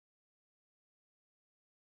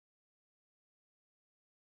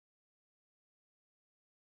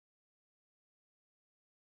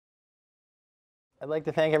I'd like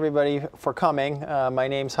to thank everybody for coming. My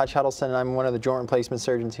name's Huddleston, and I'm one of the joint replacement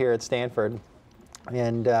surgeons here at Stanford.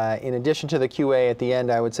 And in addition to the QA at the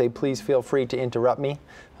end, I would say please feel free to interrupt me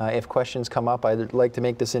if questions come up. I'd like to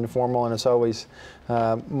make this informal, and it's always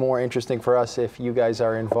more interesting for us if you guys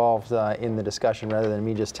are involved in the discussion rather than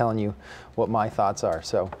me just telling you what my thoughts are.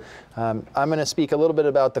 So I'm going to speak a little bit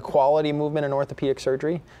about the quality movement in orthopedic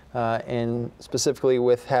surgery, and specifically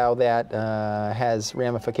with how that has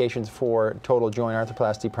ramifications for total joint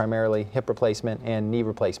arthroplasty, primarily hip replacement and knee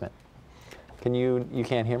replacement. You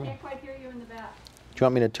can't hear me? I can't quite hear you in the back. Do you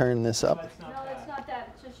want me to turn this up? No, it's not that.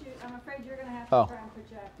 It's just you. I'm afraid you're going to have to try and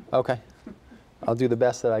project. Okay. I'll do the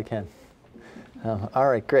best that I can. All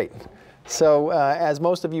right, great. So as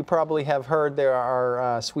most of you probably have heard, there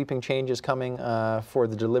are sweeping changes coming for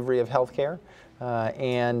the delivery of healthcare.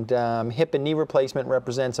 And hip and knee replacement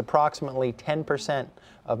represents approximately 10%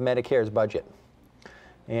 of Medicare's budget.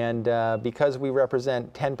 And because we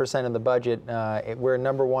represent 10% of the budget, we're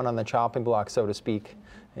number one on the chopping block, so to speak,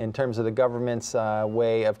 in terms of the government's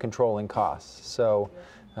way of controlling costs. So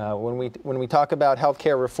when we talk about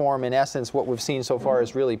healthcare reform, in essence, what we've seen so far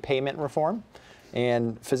is really payment reform.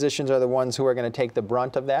 And physicians are the ones who are going to take the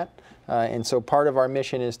brunt of that. And so part of our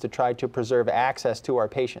mission is to try to preserve access to our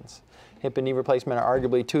patients. Hip and knee replacement are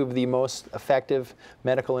arguably two of the most effective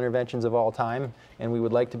medical interventions of all time, and we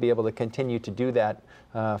would like to be able to continue to do that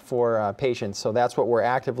for patients. So that's what we're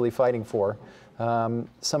actively fighting for.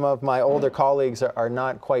 Some of my older colleagues are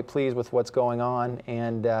not quite pleased with what's going on,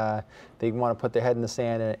 and they want to put their head in the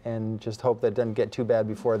sand and just hope that it doesn't get too bad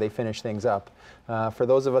before they finish things up. For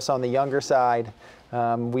those of us on the younger side,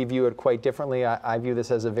 we view it quite differently. I view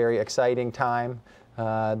this as a very exciting time.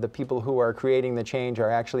 The people who are creating the change are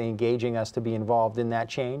actually engaging us to be involved in that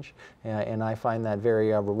change, and I find that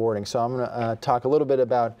very rewarding. So I'm going to talk a little bit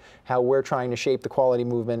about how we're trying to shape the quality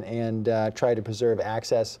movement and try to preserve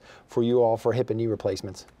access for you all for hip and knee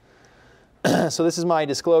replacements. So this is my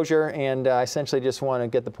disclosure, and I essentially just want to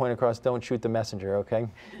get the point across: don't shoot the messenger, okay?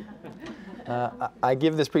 I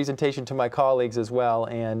give this presentation to my colleagues as well,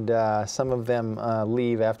 and some of them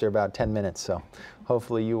leave after about 10 minutes, so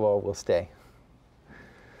hopefully you all will stay.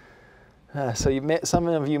 Some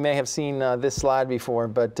of you may have seen this slide before,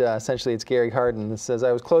 but essentially it's Gary Hardin. It says,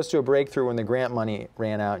 "I was close to a breakthrough when the grant money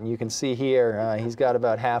ran out," and you can see here he's got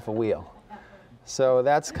about half a wheel. So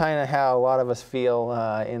that's kind of how a lot of us feel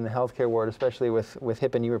in the healthcare world, especially with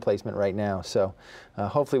hip and knee replacement right now. So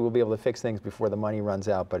hopefully we'll be able to fix things before the money runs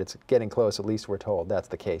out, but it's getting close, at least we're told that's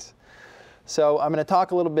the case. So I'm going to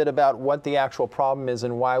talk a little bit about what the actual problem is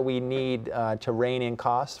and why we need to rein in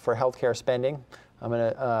costs for healthcare spending. I'm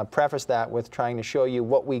going to preface that with trying to show you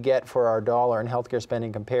what we get for our dollar in healthcare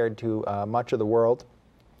spending compared to much of the world.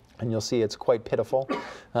 And you'll see it's quite pitiful.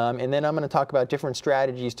 And then I'm going to talk about different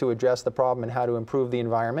strategies to address the problem and how to improve the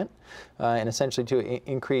environment and essentially to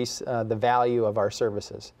increase the value of our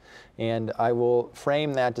services. And I will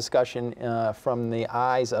frame that discussion from the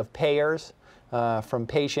eyes of payers, from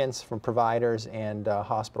patients, from providers, and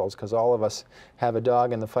hospitals, because all of us have a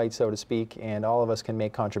dog in the fight, so to speak, and all of us can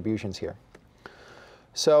make contributions here.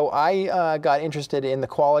 So I got interested in the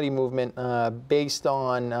quality movement based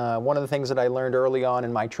on one of the things that I learned early on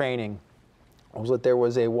in my training was that there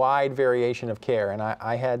was a wide variation of care. And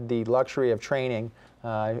I had the luxury of training,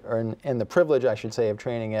 and the privilege, I should say, of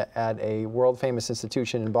training at a world-famous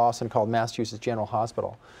institution in Boston called Massachusetts General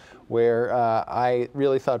Hospital, where I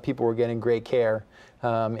really thought people were getting great care.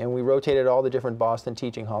 And we rotated all the different Boston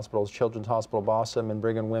teaching hospitals, Children's Hospital Boston and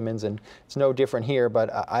Brigham Women's, and it's no different here, but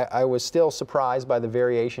I was still surprised by the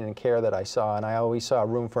variation in care that I saw, and I always saw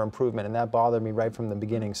room for improvement, and that bothered me right from the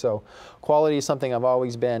beginning. So quality is something I've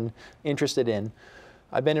always been interested in.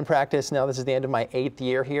 I've been in practice now, this is the end of my 8th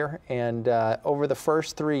year here, and over the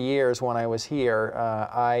first 3 years when I was here,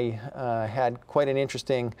 I had quite an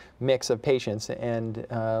interesting mix of patients, and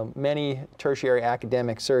many tertiary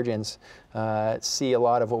academic surgeons see a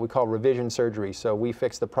lot of what we call revision surgery. So we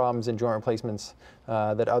fix the problems in joint replacements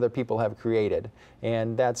that other people have created.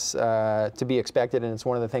 And that's to be expected, and it's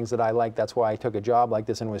one of the things that I like. That's why I took a job like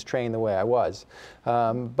this and was trained the way I was.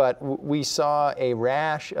 But we saw a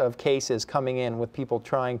rash of cases coming in with people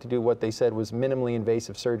trying to do what they said was minimally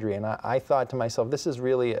invasive surgery. And I thought to myself, this is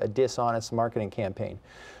really a dishonest marketing campaign.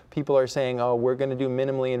 People are saying, oh, we're going to do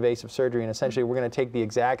minimally invasive surgery, and essentially we're going to take the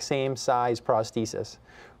exact same size prosthesis.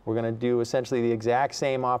 We're going to do essentially the exact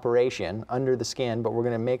same operation under the skin, but we're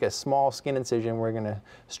going to make a small skin incision. We're going to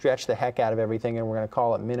stretch the heck out of everything, and we're going to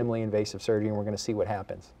call it minimally invasive surgery, and we're going to see what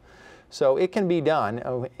happens. So it can be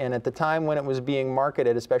done, and at the time when it was being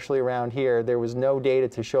marketed, especially around here, there was no data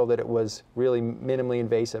to show that it was really minimally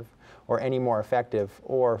invasive or any more effective,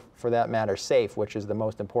 or for that matter, safe, which is the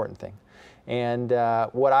most important thing. And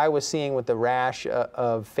what I was seeing with the rash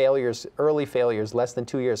of failures, early failures, less than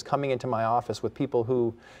 2 years, coming into my office with people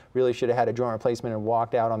who really should have had a joint replacement and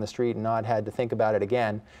walked out on the street and not had to think about it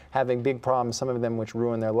again, having big problems, some of them which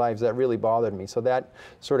ruined their lives, that really bothered me. So that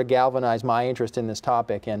sort of galvanized my interest in this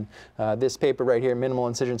topic. And this paper right here, Minimal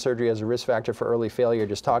Incision Surgery as a Risk Factor for Early Failure,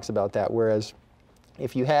 just talks about that. Whereas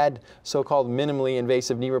if you had so-called minimally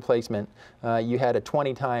invasive knee replacement, you had a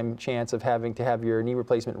 20-time chance of having to have your knee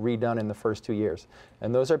replacement redone in the first 2 years.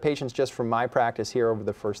 And those are patients just from my practice here over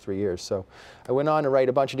the first 3 years. So I went on to write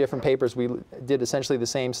a bunch of different papers. We did essentially the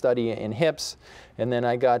same study in hips, and then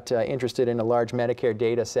I got interested in a large Medicare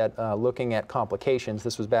data set looking at complications.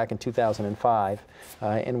 This was back in 2005,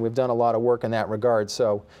 and we've done a lot of work in that regard.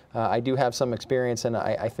 So I do have some experience, and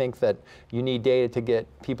I think that you need data to get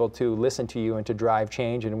people to listen to you and to drive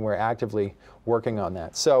change, and we're actively working on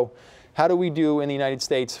that. So how do we do in the United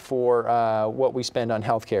States for what we spend on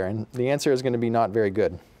healthcare? And the answer is going to be not very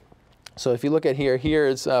good. So if you look at here,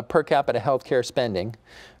 here's per capita healthcare spending,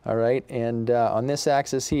 all right? And on this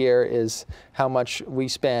axis here is how much we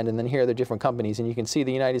spend, and then here are the different companies. And you can see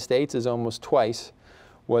the United States is almost twice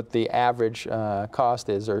what the average cost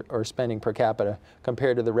is, or spending per capita,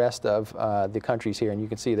 compared to the rest of the countries here. And you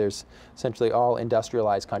can see there's essentially all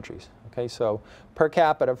industrialized countries. Okay, so per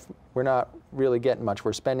capita, we're not really getting much.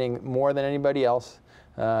 We're spending more than anybody else,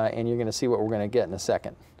 and you're going to see what we're going to get in a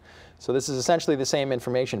second. So this is essentially the same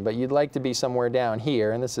information, but you'd like to be somewhere down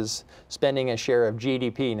here, and this is spending a share of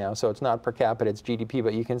GDP now, so it's not per capita, it's GDP,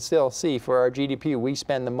 but you can still see for our GDP, we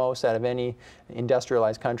spend the most out of any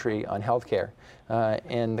industrialized country on healthcare.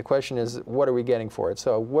 And the question is, what are we getting for it?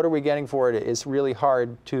 So what are we getting for it is really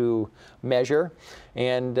hard to measure.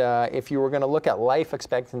 And if you were going to look at life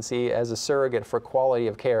expectancy as a surrogate for quality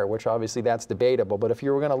of care, which obviously that's debatable, but if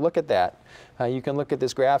you were going to look at that, you can look at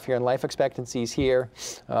this graph here, and life expectancies here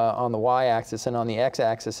on the y-axis, and on the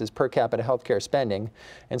x-axis is per capita healthcare spending.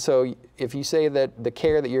 And so if you say that the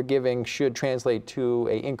care that you're giving should translate to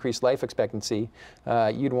an increased life expectancy,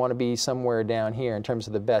 you'd want to be somewhere down here in terms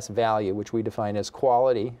of the best value, which we define as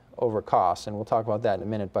quality over cost, and we'll talk about that in a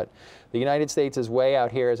minute. But the United States is way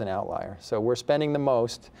out here as an outlier. So we're spending the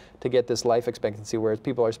most to get this life expectancy, whereas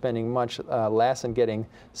people are spending much less and getting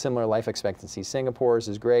similar life expectancy. Singapore's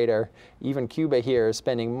is greater. Even Cuba here is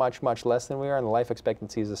spending much, much less than we are, and the life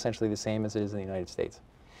expectancy is essentially the same as it is in the United States.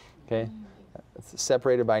 Okay? It's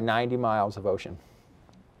separated by 90 miles of ocean.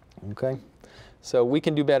 Okay? So we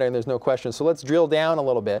can do better, and there's no question. So let's drill down a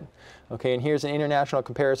little bit. Okay, and here's an international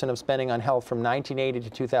comparison of spending on health from 1980 to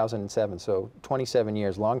 2007, so 27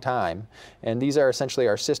 years, long time. And these are essentially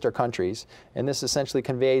our sister countries, and this essentially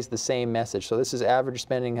conveys the same message. So this is average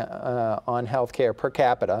spending on health care per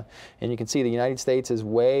capita, and you can see the United States is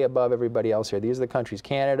way above everybody else here. These are the countries: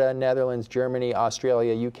 Canada, Netherlands, Germany,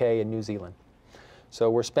 Australia, UK, and New Zealand. So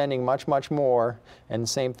we're spending much, much more, and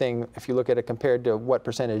same thing if you look at it compared to what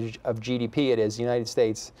percentage of GDP it is. The United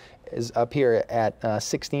States is up here at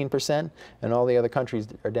 16%, and all the other countries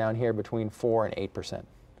are down here between 4 and 8%.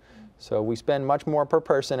 So we spend much more per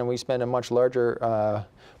person, and we spend a much larger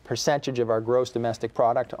percentage of our gross domestic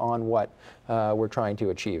product on what we're trying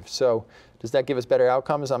to achieve. So does that give us better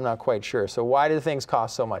outcomes? I'm not quite sure. So why do things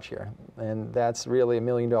cost so much here? And that's really $1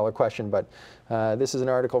 million question. But this is an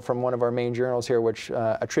article from one of our main journals here, which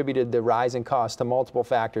attributed the rising costs to multiple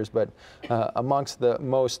factors. But amongst the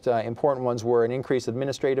most important ones were an increased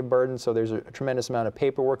administrative burden. So there's a tremendous amount of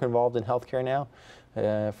paperwork involved in healthcare now.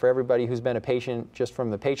 For everybody who's been a patient, just from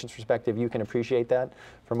the patient's perspective, you can appreciate that.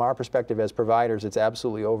 From our perspective as providers, it's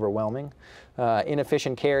absolutely overwhelming.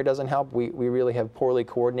 Inefficient care doesn't help. We really have poorly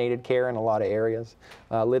coordinated care in a lot of areas.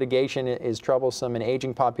 Litigation is troublesome. An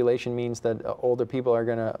aging population means that older people are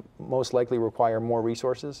going to most likely require more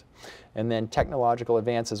resources. And then technological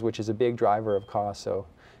advances, which is a big driver of cost. So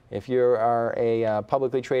if you are a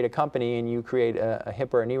publicly traded company and you create a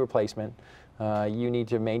hip or a knee replacement, you need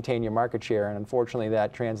to maintain your market share, and unfortunately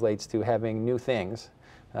that translates to having new things.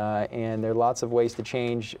 And there are lots of ways to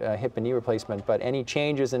change hip and knee replacement, but any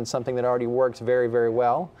changes in something that already works very, very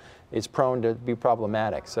well is prone to be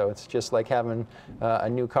problematic. So it's just like having a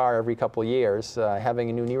new car every couple of years.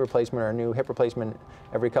 Having a new knee replacement or a new hip replacement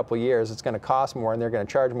every couple of years, it's going to cost more, and they're going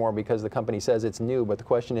to charge more because the company says it's new, but the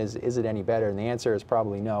question is it any better? And the answer is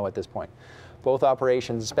probably no at this point. Both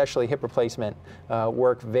operations, especially hip replacement,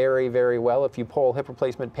 work very, very well. If you poll hip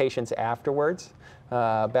replacement patients afterwards,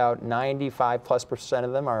 about 95+%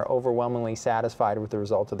 of them are overwhelmingly satisfied with the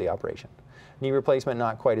result of the operation. Knee replacement,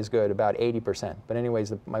 not quite as good, about 80%. But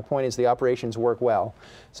anyways, my point is the operations work well,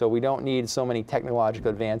 so we don't need so many technological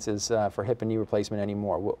advances for hip and knee replacement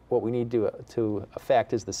anymore. What we need to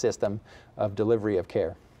affect is the system of delivery of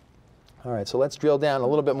care. All right, so let's drill down a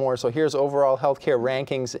little bit more. So here's overall healthcare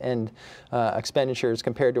rankings and expenditures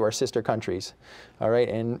compared to our sister countries. All right,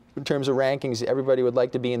 and in terms of rankings, everybody would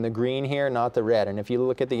like to be in the green here, not the red. And if you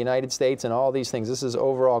look at the United States and all these things, this is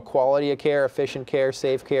overall quality of care, efficient care,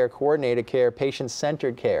 safe care, coordinated care,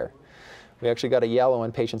 patient-centered care. We actually got a yellow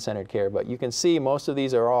in patient-centered care, but you can see most of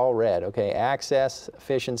these are all red, okay? Access,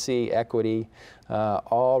 efficiency, equity,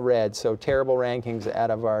 all red. So terrible rankings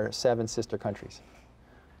out of our 7 sister countries.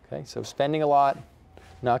 Okay, so spending a lot,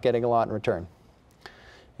 not getting a lot in return.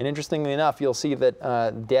 And interestingly enough, you'll see that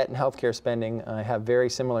debt and healthcare spending have very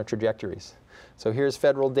similar trajectories. So here's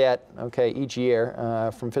federal debt, okay, each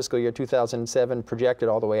year from fiscal year 2007 projected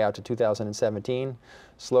all the way out to 2017.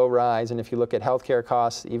 Slow rise, and if you look at healthcare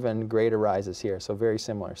costs, even greater rises here, so very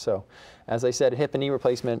similar. So as I said, hip and knee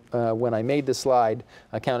replacement, when I made this slide,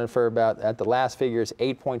 accounted for about, at the last figures,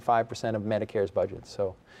 8.5% of Medicare's budget.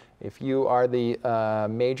 So if you are the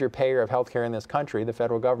major payer of healthcare in this country, the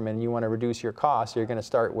federal government, and you want to reduce your costs, you're going to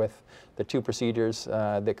start with the 2 procedures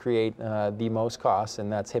that create the most costs,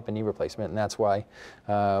 and that's hip and knee replacement, and that's why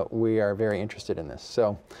we are very interested in this.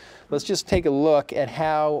 So let's just take a look at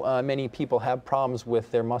how many people have problems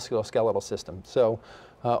with their musculoskeletal system. So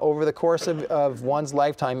over the course of one's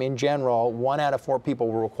lifetime, in general, 1 out of 4 people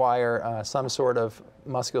will require some sort of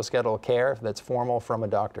musculoskeletal care that's formal from a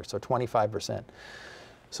doctor, so 25%.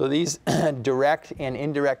 So these direct and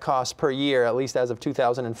indirect costs per year, at least as of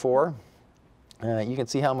 2004, you can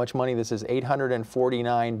see how much money this is,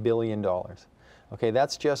 $849 billion. Okay,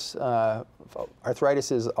 that's just,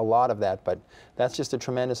 arthritis is a lot of that, but that's just a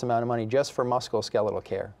tremendous amount of money just for musculoskeletal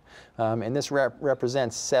care. And this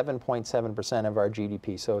represents 7.7% of our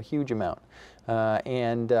GDP, so a huge amount.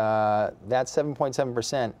 And that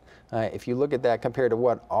 7.7%, if you look at that compared to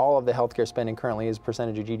what all of the healthcare spending currently is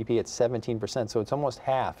percentage of GDP, it's 17%. So it's almost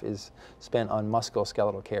half is spent on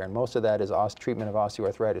musculoskeletal care. And most of that is treatment of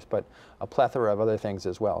osteoarthritis, but a plethora of other things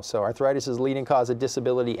as well. So arthritis is the leading cause of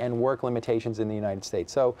disability and work limitations in the United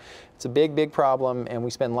States. So it's a big, big problem, and we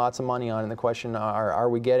spend lots of money on it. And the question are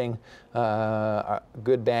we getting a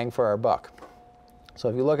good bang for our buck? So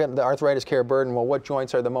if you look at the arthritis care burden, well, what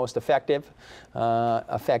joints are the most affected,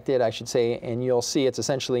 I should say, and you'll see it's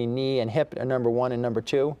essentially knee and hip are number 1 and number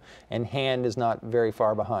 2, and hand is not very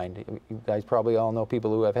far behind. You guys probably all know people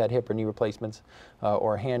who have had hip or knee replacements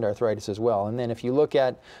or hand arthritis as well. And then if you look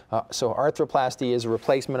at, so arthroplasty is a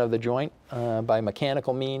replacement of the joint by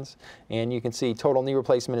mechanical means, and you can see total knee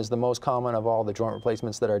replacement is the most common of all the joint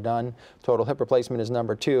replacements that are done. Total hip replacement is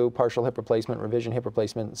number 2, partial hip replacement, revision hip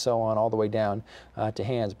replacement, and so on, all the way down to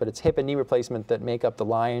hands. But it's hip and knee replacement that make up the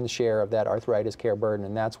lion's share of that arthritis care burden,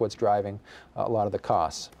 and that's what's driving a lot of the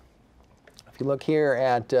costs. If you look here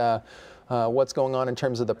at what's going on in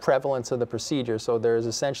terms of the prevalence of the procedure, so there's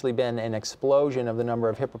essentially been an explosion of the number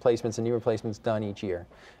of hip replacements and knee replacements done each year.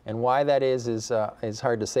 And why that is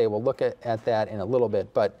hard to say. We'll look at that in a little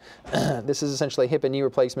bit, but this is essentially hip and knee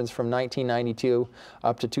replacements from 1992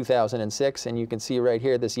 up to 2006, and you can see right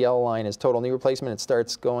here this yellow line is total knee replacement. It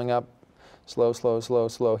starts going up slow, slow, slow,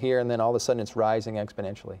 slow here, and then all of a sudden it's rising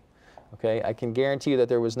exponentially. Okay, I can guarantee you that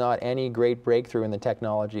there was not any great breakthrough in the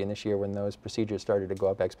technology in this year when those procedures started to go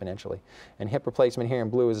up exponentially. And hip replacement here in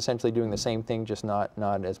blue is essentially doing the same thing, just not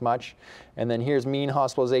as much. And then here's mean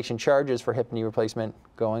hospitalization charges for hip and knee replacement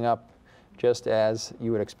going up just as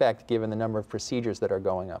you would expect given the number of procedures that are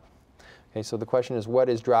going up. Okay, so the question is, what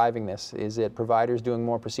is driving this? Is it providers doing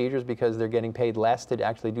more procedures because they're getting paid less to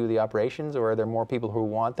actually do the operations, or are there more people who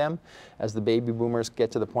want them as the baby boomers get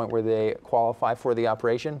to the point where they qualify for the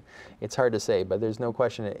operation? It's hard to say, but there's no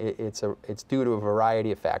question it's due to a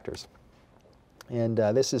variety of factors. And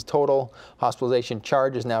this is total hospitalization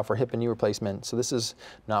charges now for hip and knee replacement. So this is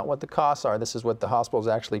not what the costs are. This is what the hospital is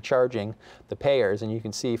actually charging the payers. And you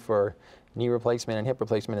can see for knee replacement and hip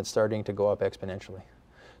replacement, it's starting to go up exponentially.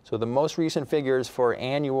 So the most recent figures for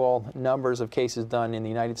annual numbers of cases done in the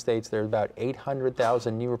United States, there's about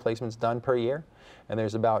 800,000 knee replacements done per year, and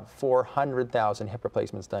there's about 400,000 hip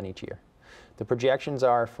replacements done each year. The projections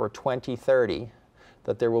are for 2030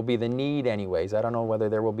 that there will be the need anyways. I don't know whether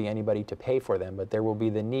there will be anybody to pay for them, but there will be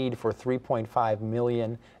the need for 3.5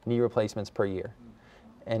 million knee replacements per year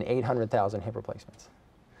and 800,000 hip replacements.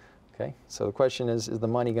 Okay, so the question is the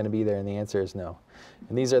money going to be there? And the answer is no.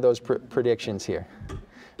 And these are those predictions here.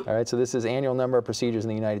 All right, so this is annual number of procedures in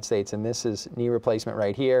the United States, and this is knee replacement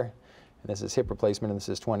right here, And this is hip replacement, and this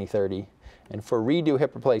is 20/30. And for redo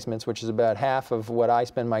hip replacements, which is about half of what I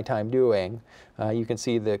spend my time doing, you can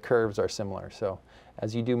see the curves are similar. So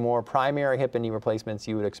as you do more primary hip and knee replacements,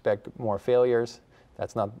 you would expect more failures.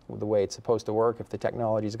 That's not the way it's supposed to work. If the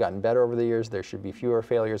technology's gotten better over the years, there should be fewer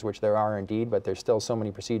failures, which there are indeed, but there's still so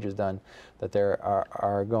many procedures done that there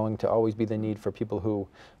are going to always be the need for people who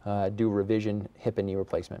do revision hip and knee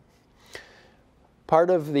replacement. Part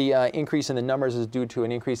of the increase in the numbers is due to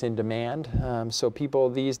an increase in demand. So people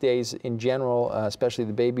these days in general, especially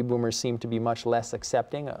the baby boomers, seem to be much less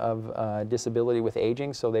accepting of disability with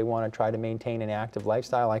aging, so they want to try to maintain an active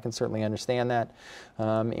lifestyle. I can certainly understand that.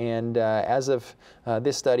 As of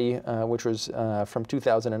this study, which was from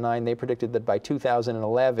 2009, they predicted that by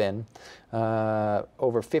 2011,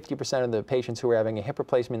 over 50% of the patients who were having a hip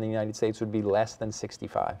replacement in the United States would be less than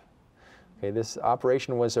 65. Okay, this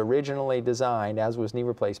operation was originally designed, as was knee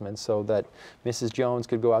replacement, so that Mrs. Jones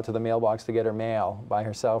could go out to the mailbox to get her mail by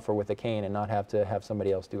herself or with a cane and not have to have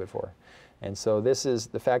somebody else do it for her. And so this is,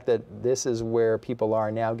 the fact that this is where people are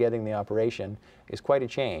now getting the operation is quite a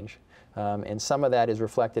change. And some of that is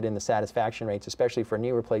reflected in the satisfaction rates, especially for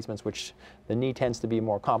knee replacements, which the knee tends to be a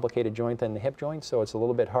more complicated joint than the hip joint, so it's a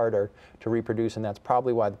little bit harder to reproduce, and that's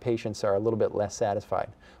probably why the patients are a little bit less satisfied.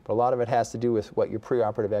 But a lot of it has to do with what your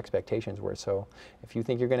preoperative expectations were. So if you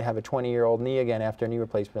think you're going to have a 20-year-old knee again after a knee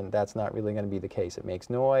replacement, that's not really going to be the case. It makes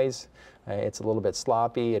noise, it's a little bit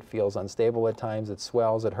sloppy, it feels unstable at times, it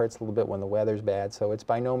swells, it hurts a little bit when the weather's bad, so it's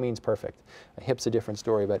by no means perfect. A hip's a different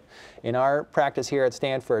story, but in our practice here at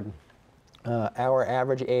Stanford, our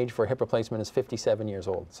average age for hip replacement is 57 years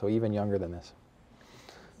old, so even younger than this.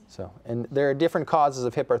 So, and there are different causes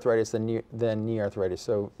of hip arthritis than knee arthritis.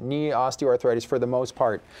 So knee osteoarthritis, for the most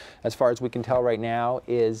part, as far as we can tell right now,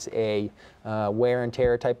 is a wear and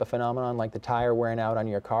tear type of phenomenon, like the tire wearing out on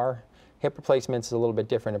your car. Hip replacement is a little bit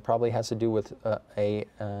different. It probably has to do with an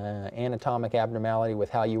anatomic abnormality with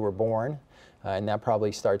how you were born. And that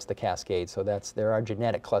probably starts the cascade. So there are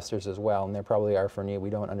genetic clusters as well, and there probably are for knee.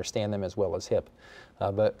 We don't understand them as well as hip.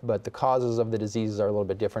 But the causes of the diseases are a little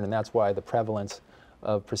bit different, and that's why the prevalence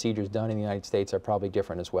of procedures done in the United States are probably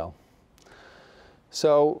different as well.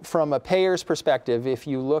 So from a payer's perspective, if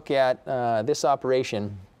you look at this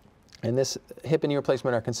operation, and this hip and knee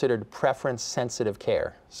replacement are considered preference-sensitive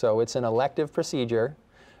care. So it's an elective procedure.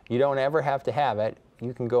 You don't ever have to have it.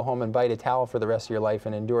 You can go home and bite a towel for the rest of your life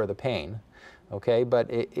and endure the pain. Okay, but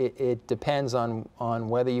it depends on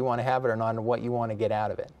whether you want to have it or not and what you want to get out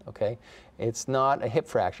of it. Okay, it's not a hip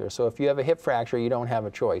fracture. So if you have a hip fracture, you don't have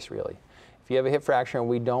a choice really. If you have a hip fracture and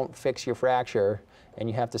we don't fix your fracture and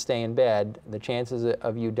you have to stay in bed, the chances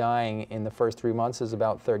of you dying in the first 3 months is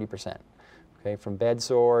about 30%. Okay, from bed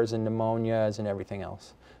sores and pneumonias and everything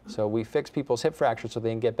else. So we fix people's hip fractures so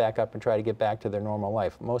they can get back up and try to get back to their normal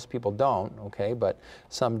life. Most people don't, okay, but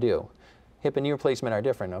some do. Hip and knee replacement are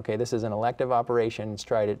different, okay? This is an elective operation. It's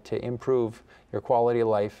tried to improve your quality of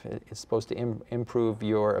life. It's supposed to improve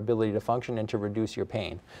your ability to function and to reduce your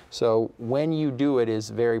pain. So when you do it is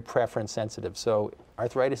very preference sensitive. So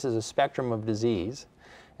arthritis is a spectrum of disease,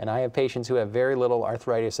 and I have patients who have very little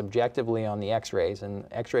arthritis objectively on the x-rays, and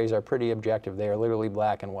x-rays are pretty objective. They are literally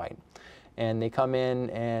black and white. And they come in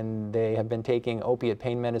and they have been taking opiate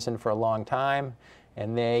pain medicine for a long time,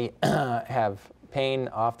 and they have pain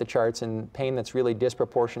off the charts and pain that's really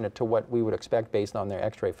disproportionate to what we would expect based on their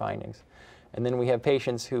x-ray findings. And then we have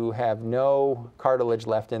patients who have no cartilage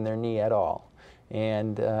left in their knee at all.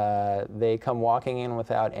 And they come walking in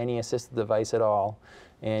without any assistive device at all.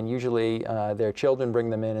 And usually their children bring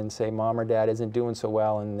them in and say, Mom or Dad isn't doing so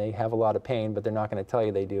well, and they have a lot of pain, but they're not going to tell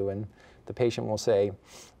you they do. And the patient will say,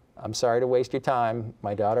 I'm sorry to waste your time.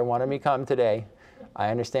 My daughter wanted me to come today. I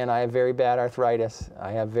understand I have very bad arthritis.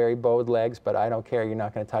 I have very bowed legs, but I don't care. You're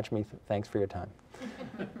not going to touch me. Thanks for your time.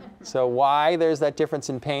 So why there's that difference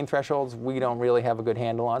in pain thresholds, we don't really have a good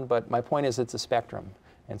handle on, but my point is it's a spectrum.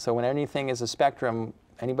 And so when anything is a spectrum,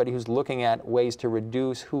 anybody who's looking at ways to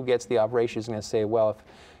reduce who gets the operation is going to say, well,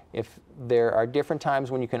 if there are different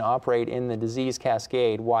times when you can operate in the disease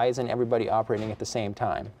cascade, why isn't everybody operating at the same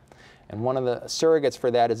time? And one of the surrogates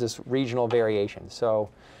for that is this regional variation. So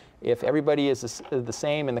if everybody is the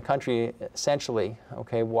same in the country, essentially,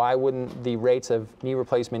 okay, why wouldn't the rates of knee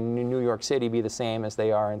replacement in New York City be the same as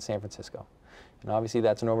they are in San Francisco? And obviously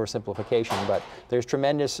that's an oversimplification, but there's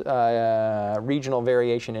tremendous regional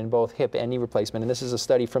variation in both hip and knee replacement. And this is a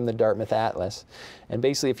study from the Dartmouth Atlas. And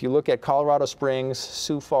basically if you look at Colorado Springs,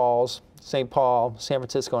 Sioux Falls, St. Paul, San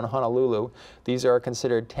Francisco, and Honolulu, these are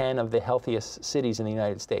considered 10 of the healthiest cities in the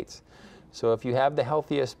United States. So if you have the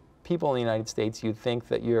healthiest people in the United States, you'd think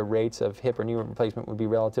that your rates of hip or knee replacement would be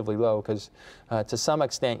relatively low because to some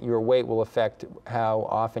extent your weight will affect how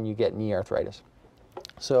often you get knee arthritis.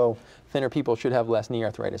 So thinner people should have less knee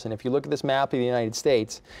arthritis. And if you look at this map of the United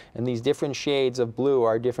States, and these different shades of blue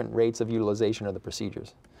are different rates of utilization of the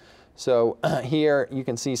procedures. So here you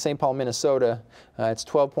can see St. Paul, Minnesota, it's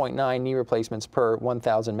 12.9 knee replacements per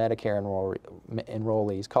 1,000 Medicare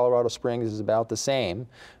enrollees. Colorado Springs is about the same.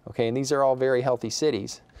 Okay, and these are all very healthy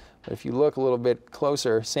cities. But if you look a little bit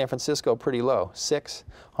closer, San Francisco pretty low, 6.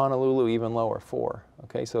 Honolulu even lower, 4.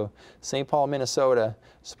 Okay, so St. Paul, Minnesota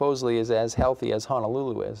supposedly is as healthy as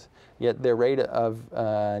Honolulu is, yet their rate of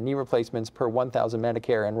knee replacements per 1,000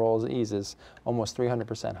 Medicare enrollees is almost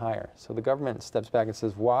 300% higher. So the government steps back and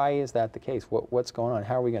says, why is that the case? What's going on?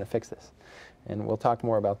 How are we going to fix this? And we'll talk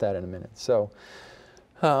more about that in a minute. So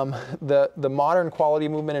the modern quality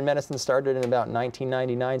movement in medicine started in about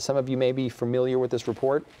 1999. Some of you may be familiar with this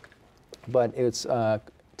report, but it's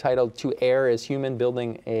titled "To Err is Human,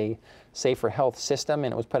 Building a Safer Health System,"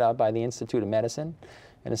 and it was put out by the Institute of Medicine.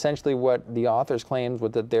 And essentially what the authors claimed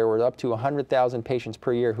was that there were up to 100,000 patients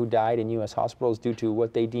per year who died in U.S. hospitals due to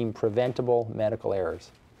what they deemed preventable medical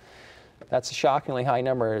errors. That's a shockingly high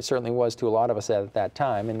number. It certainly was to a lot of us at that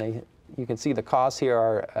time. And you can see the costs here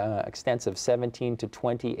are extensive, 17 to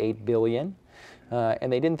 28 billion.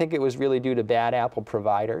 And they didn't think it was really due to bad apple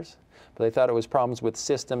providers, but they thought it was problems with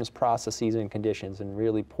systems, processes, and conditions, and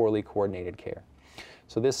really poorly coordinated care.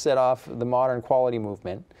 So this set off the modern quality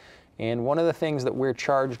movement. And one of the things that we're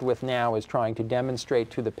charged with now is trying to demonstrate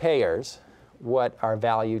to the payers what our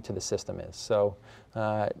value to the system is. So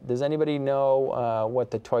does anybody know what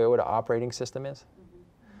the Toyota operating system is?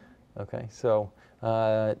 Okay, so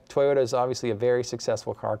Toyota is obviously a very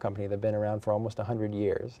successful car company. They've been around for almost 100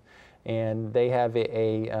 years. And they have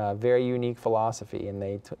a very unique philosophy, and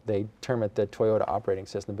they term it the Toyota operating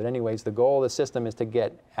system. But anyways, the goal of the system is to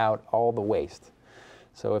get out all the waste.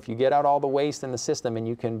 So if you get out all the waste in the system and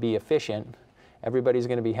you can be efficient, everybody's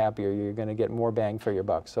going to be happier. You're going to get more bang for your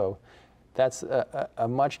buck. So that's a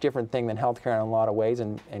much different thing than healthcare in a lot of ways.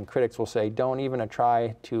 And critics will say, don't even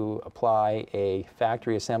try to apply a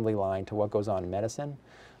factory assembly line to what goes on in medicine.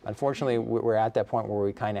 Unfortunately, we're at that point where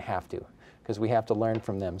we kind of have to, because we have to learn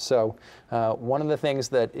from them. So one of the things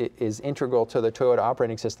that is integral to the Toyota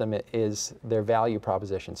operating system is their value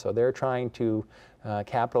proposition. So they're trying to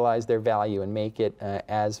capitalize their value and make it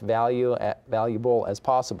as valuable as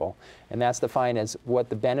possible. And that's defined as what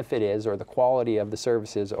the benefit is or the quality of the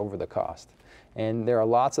services over the cost. And there are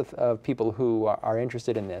lots of people who are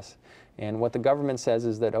interested in this. And what the government says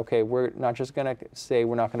is that, okay, we're not just going to say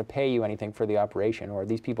we're not going to pay you anything for the operation, or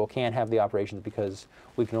these people can't have the operations because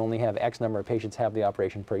we can only have X number of patients have the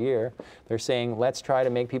operation per year. They're saying, let's try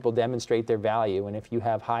to make people demonstrate their value, and if you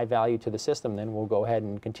have high value to the system, then we'll go ahead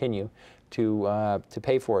and continue to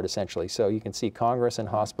pay for it, essentially. So you can see Congress and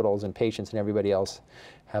hospitals and patients and everybody else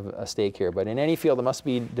have a stake here. But in any field, it must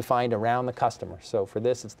be defined around the customer. So for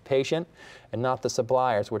this, it's the patient and not the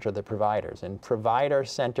suppliers, which are the providers. And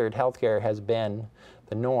provider-centered healthcare has been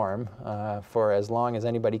the norm for as long as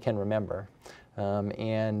anybody can remember.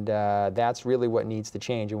 That's really what needs to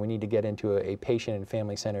change, and we need to get into a patient and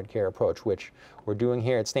family-centered care approach, which we're doing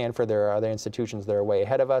here at Stanford. There are other institutions that are way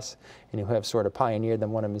ahead of us and who have sort of pioneered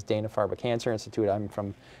them. One of them is Dana-Farber Cancer Institute. I'm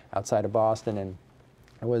from outside of Boston, and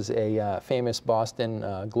I was a famous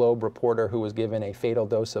Boston Globe reporter who was given a fatal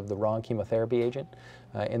dose of the wrong chemotherapy agent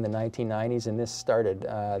in the 1990s, and this started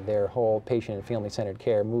their whole patient and family-centered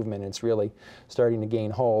care movement. It's really starting to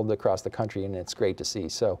gain hold across the country, and it's great to see.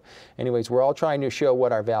 So anyways, we're all trying to show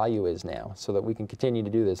what our value is now so that we can continue to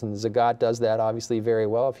do this. And Zagat does that obviously very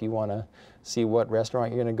well. If you want to see what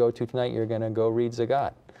restaurant you're going to go to tonight, you're going to go read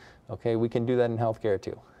Zagat. Okay, we can do that in healthcare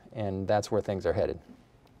too, and that's where things are headed.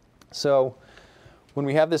 So when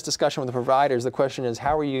we have this discussion with the providers, the question is,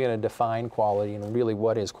 how are you going to define quality, and really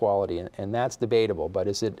what is quality? And that's debatable, but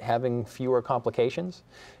is it having fewer complications?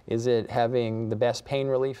 Is it having the best pain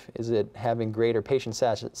relief? Is it having greater patient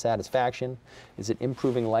satisfaction? Is it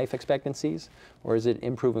improving life expectancies? Or is it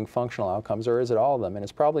improving functional outcomes? Or is it all of them? And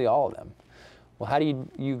it's probably all of them. Well, how do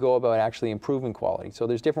you go about actually improving quality? So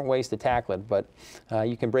there's different ways to tackle it, but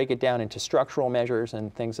you can break it down into structural measures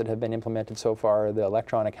and things that have been implemented so far, the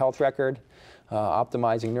electronic health record,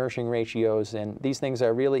 optimizing nursing ratios, and these things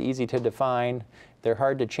are really easy to define. They're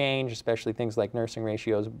hard to change, especially things like nursing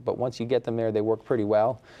ratios, but once you get them there, they work pretty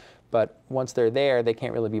well. but once they're there, they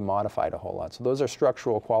can't really be modified a whole lot. So those are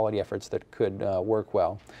structural quality efforts that could work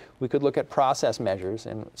well. We could look at process measures,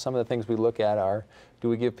 and some of the things we look at are, do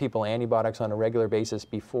we give people antibiotics on a regular basis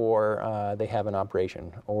before they have an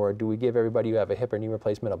operation? Or do we give everybody who have a hip or knee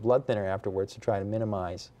replacement a blood thinner afterwards to try to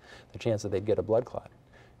minimize the chance that they'd get a blood clot?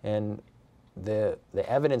 And the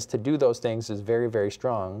evidence to do those things is very, very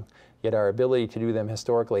strong, yet our ability to do them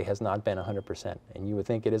historically has not been 100%. And you would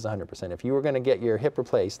think it is 100%. If you were going to get your hip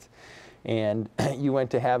replaced and you went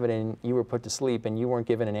to have it and you were put to sleep and you weren't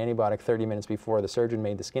given an antibiotic 30 minutes before the surgeon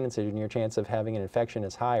made the skin incision, your chance of having an infection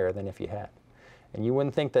is higher than if you had. And you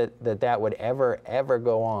wouldn't think that that would ever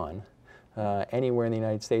go on anywhere in the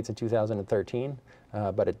United States in 2013,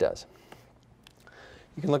 but it does.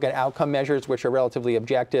 You can look at outcome measures, which are relatively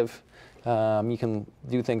objective. You can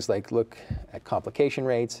do things like look at complication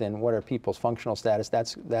rates and what are people's functional status.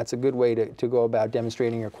 That's a good way to go about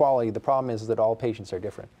demonstrating your quality. The problem is that all patients are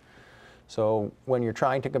different. So when you're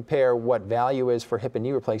trying to compare what value is for hip and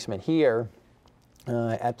knee replacement here,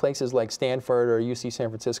 at places like Stanford or UC San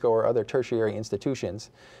Francisco or other tertiary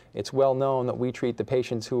institutions, it's well known that we treat the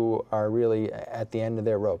patients who are really at the end of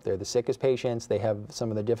their rope. They're the sickest patients. They have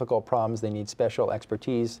some of the difficult problems. They need special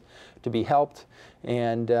expertise to be helped.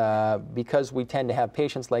 And because we tend to have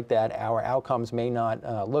patients like that, our outcomes may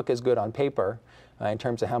not look as good on paper in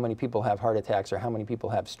terms of how many people have heart attacks or how many people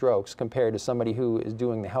have strokes compared to somebody who is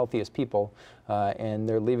doing the healthiest people and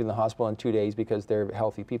they're leaving the hospital in 2 days because they're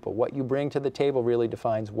healthy people. What you bring to the table really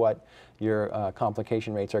defines what your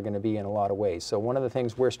complication rates are going to be in a lot of ways. So one of the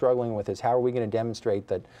things we're struggling with is how are we going to demonstrate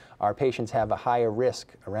that our patients have a higher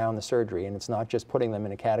risk around the surgery, and it's not just putting them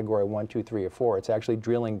in a category 1, 2, 3, or 4. It's actually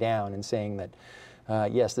drilling down and saying that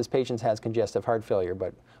yes, this patient has congestive heart failure,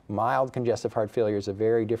 but mild congestive heart failure is a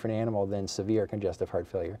very different animal than severe congestive heart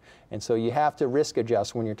failure. And so you have to risk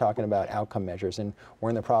adjust when you're talking about outcome measures, and we're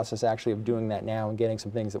in the process actually of doing that now and getting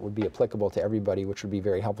some things that would be applicable to everybody, which would be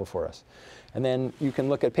very helpful for us. And then you can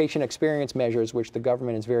look at patient experience measures, which the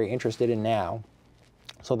government is very interested in now.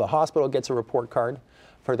 So the hospital gets a report card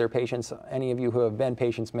for their patients. Any of you who have been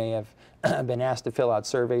patients may have been asked to fill out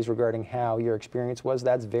surveys regarding how your experience was.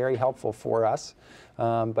 That's very helpful for us.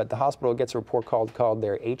 But the hospital gets a report called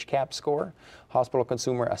their HCAP score, Hospital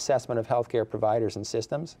Consumer Assessment of Healthcare Providers and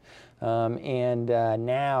Systems. Now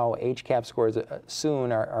HCAP scores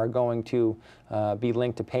soon are going to be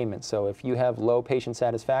linked to payment. So if you have low patient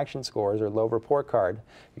satisfaction scores or low report card,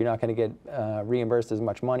 you're not going to get reimbursed as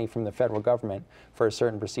much money from the federal government for a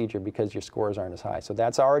certain procedure because your scores aren't as high. So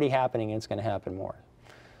that's already happening, and it's going to happen more.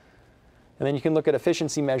 And then you can look at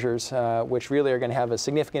efficiency measures, which really are going to have a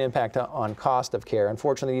significant impact on cost of care.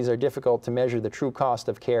 Unfortunately, these are difficult to measure the true cost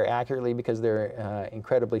of care accurately because they're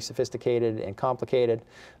incredibly sophisticated and complicated,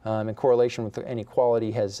 and correlation with any quality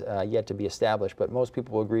has yet to be established. But most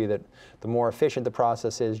people will agree that the more efficient the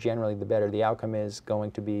process is, generally the better the outcome is going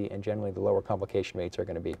to be, and generally the lower complication rates are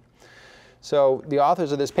going to be. So the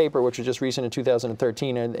authors of this paper, which was just recent in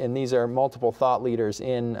 2013, and these are multiple thought leaders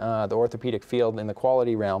in the orthopedic field in the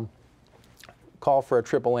quality realm, call for a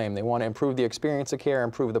triple aim. They want to improve the experience of care,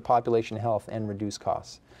 improve the population health, and reduce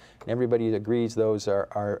costs. And everybody agrees those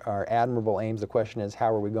are admirable aims. The question is,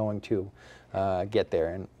 how are we going to get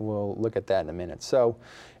there? And we'll look at that in a minute. So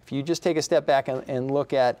if you just take a step back and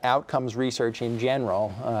look at outcomes research in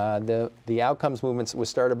general, the outcomes movement was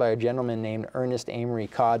started by a gentleman named Ernest Amory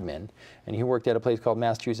Codman, and he worked at a place called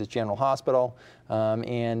Massachusetts General Hospital,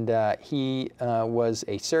 he was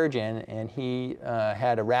a surgeon, and he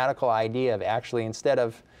had a radical idea of actually, instead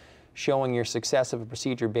of showing your success of a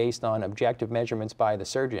procedure based on objective measurements by the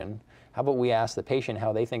surgeon, how about we ask the patient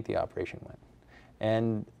how they think the operation went?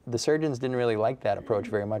 And the surgeons didn't really like that approach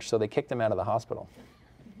very much, so they kicked him out of the hospital.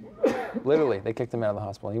 Literally, they kicked him out of the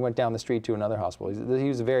hospital. He went down the street to another hospital. He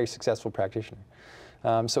was a very successful practitioner.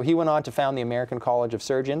 So he went on to found the American College of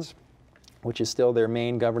Surgeons, which is still their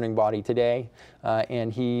main governing body today,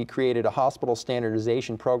 and he created a hospital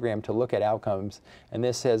standardization program to look at outcomes, and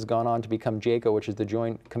this has gone on to become JACO, which is the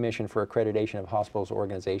Joint Commission for Accreditation of Hospitals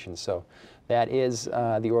Organizations. So that is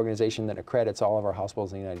the organization that accredits all of our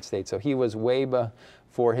hospitals in the United States. So he was way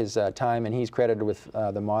before his time, and he's credited with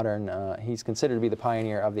the modern, he's considered to be the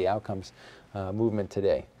pioneer of the outcomes movement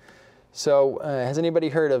today. So has anybody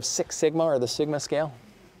heard of Six Sigma or the Sigma scale?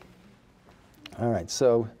 All right,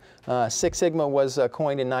 so Six Sigma was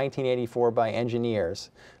coined in 1984 by engineers,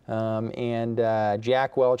 and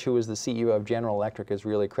Jack Welch, who was the CEO of General Electric, is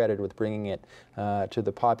really credited with bringing it to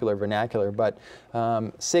the popular vernacular. But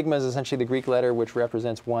Sigma is essentially the Greek letter which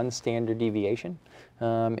represents one standard deviation,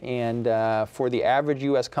 and for the average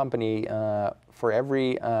U.S. company, for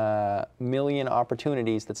every million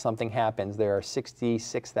opportunities that something happens, there are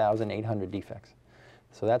 66,800 defects.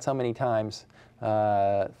 So that's how many times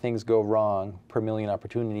things go wrong per million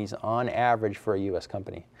opportunities on average for a U.S.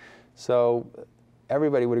 company. So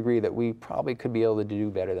everybody would agree that we probably could be able to do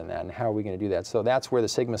better than that, and how are we going to do that? So that's where the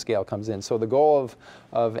sigma scale comes in. So the goal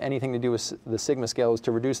of anything to do with the sigma scale is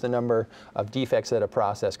to reduce the number of defects that a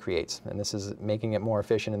process creates, and this is making it more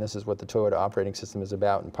efficient, and this is what the Toyota operating system is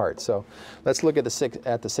about in part. So let's look at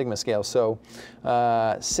the sigma scale. So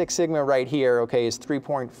 6 sigma right here, okay, is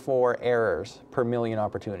 3.4 errors per million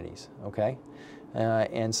opportunities, okay?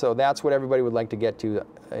 And so that's what everybody would like to get to,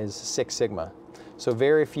 is 6 sigma. So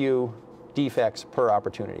very few defects per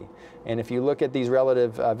opportunity. And if you look at these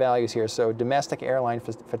relative values here, so domestic airline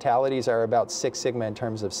fatalities are about 6 sigma in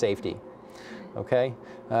terms of safety. Okay?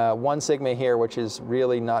 1 sigma here, which is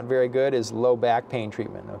really not very good, is low back pain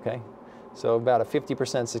treatment. Okay? So about a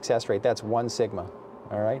 50% success rate. That's 1 sigma.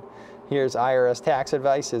 All right? Here's IRS tax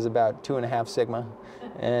advice, is about 2.5 sigma.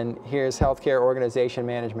 And here's healthcare organization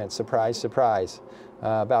management, surprise, surprise.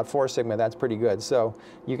 About 4 sigma, that's pretty good. So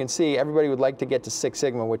you can see everybody would like to get to 6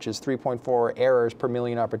 sigma, which is 3.4 errors per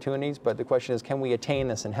million opportunities, but the question is, can we attain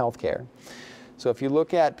this in healthcare? So if you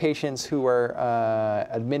look at patients who are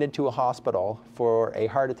admitted to a hospital for a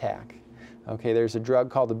heart attack, okay, there's a drug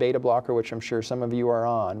called the beta blocker, which I'm sure some of you are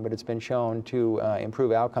on, but it's been shown to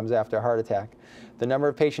improve outcomes after a heart attack. The number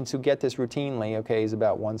of patients who get this routinely, okay, is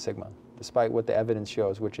about 1 sigma. Despite what the evidence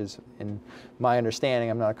shows, which is, in my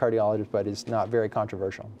understanding, I'm not a cardiologist, but is not very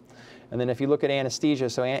controversial. And then if you look at anesthesia,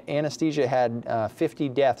 so anesthesia had 50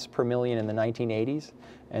 deaths per million in the 1980s,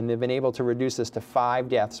 and they've been able to reduce this to 5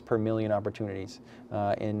 deaths per million opportunities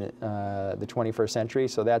in the 21st century,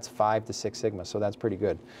 so that's 5 to 6 sigma, so that's pretty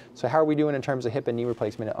good. So how are we doing in terms of hip and knee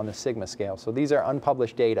replacement on the sigma scale? So these are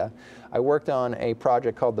unpublished data. I worked on a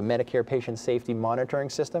project called the Medicare Patient Safety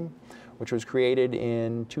Monitoring System, which was created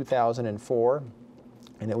in 2004.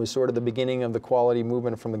 And it was sort of the beginning of the quality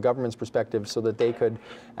movement from the government's perspective, so that they could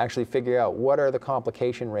actually figure out what are the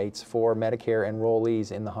complication rates for Medicare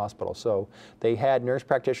enrollees in the hospital. So they had nurse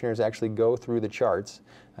practitioners actually go through the charts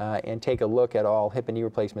and take a look at all hip and knee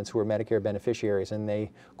replacements who were Medicare beneficiaries, and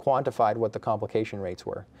they quantified what the complication rates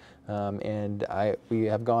were. We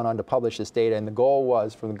have gone on to publish this data, and the goal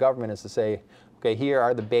was from the government is to say, okay, here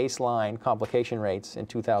are the baseline complication rates in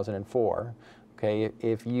 2004. Okay,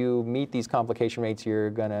 if you meet these complication rates, you're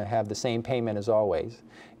going to have the same payment as always.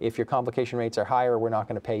 If your complication rates are higher, we're not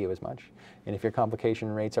going to pay you as much. And if your complication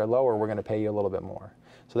rates are lower, we're going to pay you a little bit more.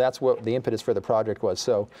 So that's what the impetus for the project was.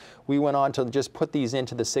 So we went on to just put these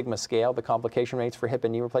into the sigma scale, the complication rates for hip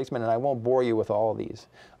and knee replacement, and I won't bore you with all of these.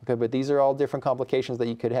 Okay, but these are all different complications that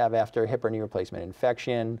you could have after hip or knee replacement: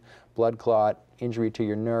 infection, blood clot, injury to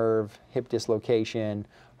your nerve, hip dislocation,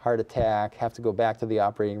 heart attack, have to go back to the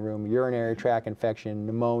operating room, urinary tract infection,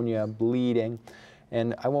 pneumonia, bleeding.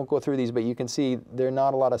 And I won't go through these, but you can see there are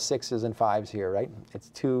not a lot of 6s and 5s here, right? It's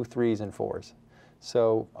 2, 3s, and 4s.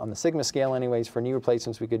 So on the sigma scale anyways, for knee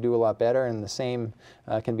replacements, we could do a lot better, and the same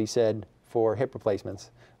can be said for hip replacements.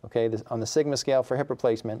 Okay, on the sigma scale for hip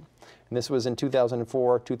replacement, and this was in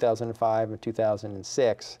 2004, 2005, and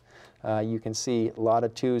 2006, you can see a lot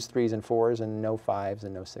of 2s, 3s, and 4s, and no 5s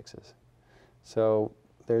and no 6s. So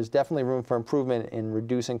there's definitely room for improvement in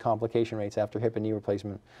reducing complication rates after hip and knee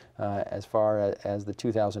replacement as far as the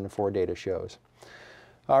 2004 data shows.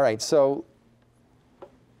 All right, so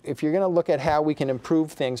if you're going to look at how we can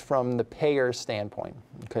improve things from the payer's standpoint,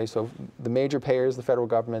 okay, so the major payers, the federal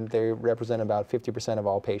government, they represent about 50% of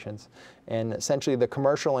all patients. And essentially the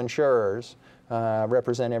commercial insurers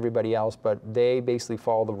represent everybody else, but they basically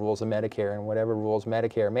follow the rules of Medicare, and whatever rules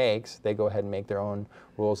Medicare makes, they go ahead and make their own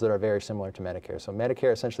rules that are very similar to Medicare. So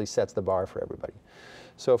Medicare essentially sets the bar for everybody.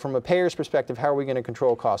 So from a payer's perspective, how are we going to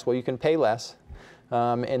control costs? Well, you can pay less.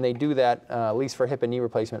 And they do that, at least for hip and knee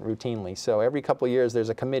replacement, routinely. So every couple of years, there's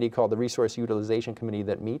a committee called the Resource Utilization Committee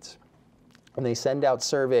that meets, and they send out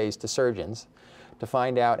surveys to surgeons to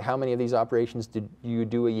find out how many of these operations do you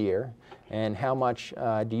do a year, and how much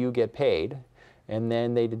do you get paid, and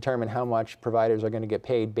then they determine how much providers are going to get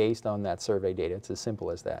paid based on that survey data. It's as simple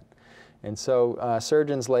as that. And so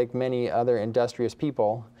surgeons, like many other industrious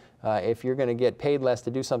people, if you're going to get paid less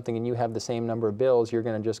to do something and you have the same number of bills, you're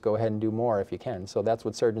going to just go ahead and do more if you can. So that's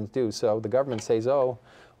what surgeons do. So the government says, oh,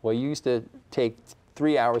 well, you used to take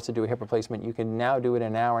 3 hours to do a hip replacement. You can now do it in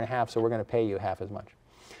an hour and a half, so we're going to pay you half as much.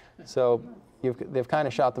 So they've kind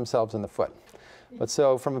of shot themselves in the foot. But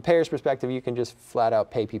so from a payer's perspective, you can just flat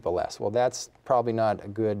out pay people less. Well, that's probably not a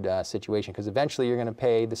good situation, because eventually you're going to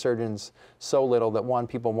pay the surgeons so little that, one,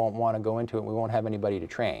 people won't want to go into it and we won't have anybody to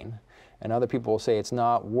train. And other people will say it's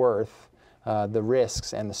not worth the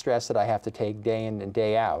risks and the stress that I have to take day in and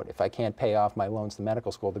day out if I can't pay off my loans to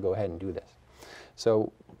medical school to go ahead and do this.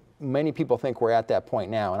 So many people think we're at that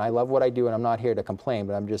point now, and I love what I do, and I'm not here to complain,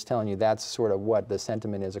 but I'm just telling you that's sort of what the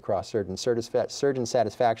sentiment is across surgeons. Surgeon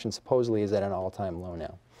satisfaction supposedly is at an all-time low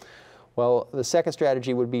now. Well, the second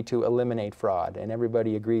strategy would be to eliminate fraud, and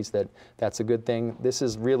everybody agrees that that's a good thing. This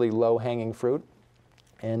is really low-hanging fruit,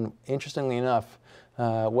 and interestingly enough,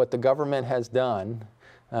 what the government has done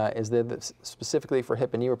is that specifically for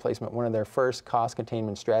hip and knee replacement, one of their first cost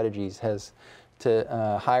containment strategies has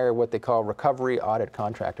to hire what they call recovery audit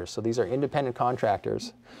contractors. So these are independent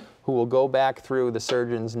contractors who will go back through the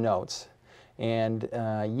surgeon's notes, and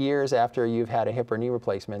years after you've had a hip or knee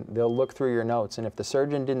replacement, they'll look through your notes, and if the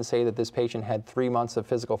surgeon didn't say that this patient had 3 months of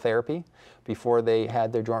physical therapy before they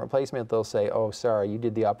had their joint replacement, they'll say, oh, sorry, you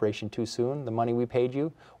did the operation too soon. The money we paid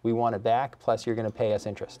you, we want it back, plus you're going to pay us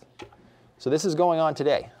interest. So this is going on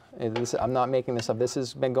today. I'm not making this up. This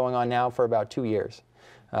has been going on now for about 2 years.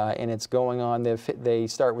 And it's going on, they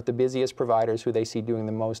start with the busiest providers who they see doing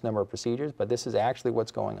the most number of procedures, but this is actually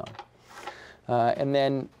what's going on. And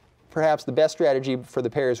then perhaps the best strategy for the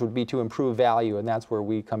payers would be to improve value, and that's where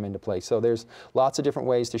we come into play. So there's lots of different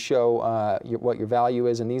ways to show what your value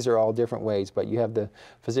is, and these are all different ways, but you have the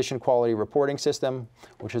physician quality reporting system,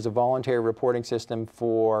 which is a voluntary reporting system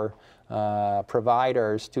for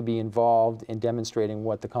providers to be involved in demonstrating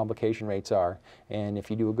what the complication rates are. And if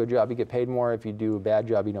you do a good job, you get paid more. If you do a bad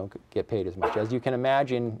job, you don't get paid as much. As you can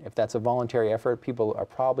imagine, if that's a voluntary effort, people are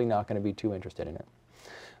probably not going to be too interested in it.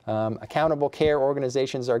 Accountable care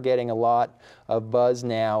organizations are getting a lot of buzz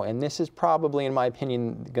now, and this is probably, in my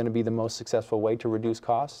opinion, going to be the most successful way to reduce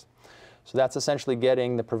costs. So that's essentially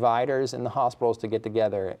getting the providers and the hospitals to get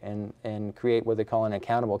together and create what they call an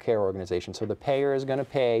accountable care organization. So the payer is going to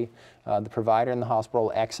pay the provider and the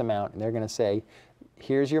hospital X amount, and they're going to say,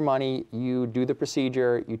 here's your money, you do the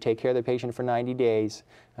procedure, you take care of the patient for 90 days.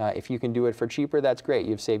 If you can do it for cheaper, that's great.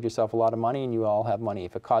 You've saved yourself a lot of money and you all have money.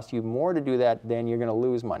 If it costs you more to do that, then you're going to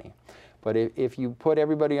lose money. But if you put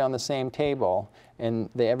everybody on the same table and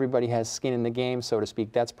everybody has skin in the game, so to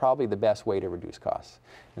speak, that's probably the best way to reduce costs.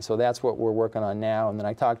 And so that's what we're working on now. And then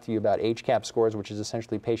I talked to you about HCAP scores, which is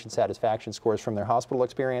essentially patient satisfaction scores from their hospital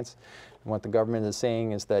experience. And what the government is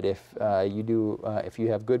saying is that if you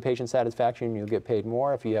have good patient satisfaction, you'll get paid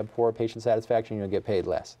more. If you have poor patient satisfaction, you'll get paid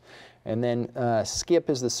less. And then SCIP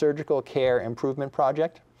is the Surgical Care Improvement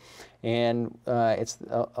Project. And it's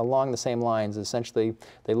along the same lines. Essentially,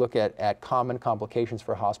 they look at common complications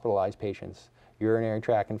for hospitalized patients, urinary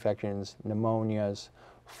tract infections, pneumonias,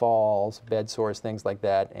 falls, bed sores, things like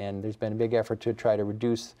that. And there's been a big effort to try to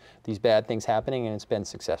reduce these bad things happening, and it's been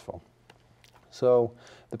successful. So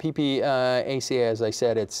the PPACA, as I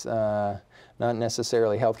said, it's not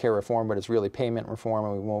necessarily healthcare reform, but it's really payment reform,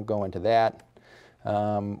 and we won't go into that.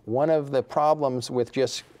 One of the problems with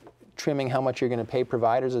just trimming how much you're going to pay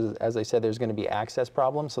providers is, as I said, there's going to be access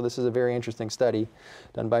problems. So this is a very interesting study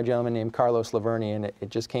done by a gentleman named Carlos Laverni, and it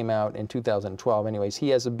just came out in 2012. Anyways, he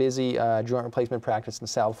has a busy joint replacement practice in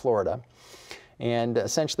South Florida. And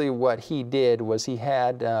essentially what he did was he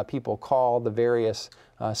had people call the various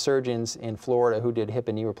surgeons in Florida who did hip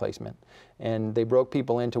and knee replacement. And they broke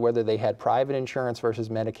people into whether they had private insurance versus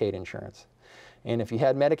Medicaid insurance. And if you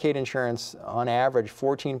had Medicaid insurance, on average,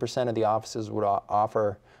 14% of the offices would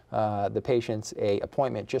offer the patients an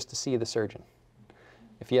appointment just to see the surgeon.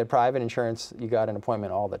 If you had private insurance, you got an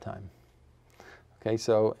appointment all the time. Okay,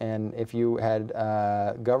 so, and if you had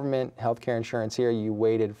government healthcare insurance here, you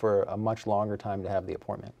waited for a much longer time to have the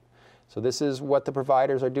appointment. So this is what the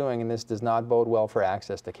providers are doing, and this does not bode well for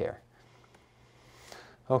access to care.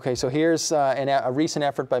 Okay, so here's a recent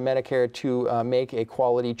effort by Medicare to make a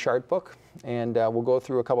quality chart book. And we'll go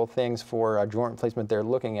through a couple of things for joint replacement they're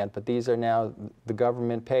looking at, but these are now the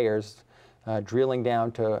government payers drilling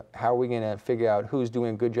down to how are we going to figure out who's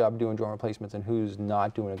doing a good job doing joint replacements and who's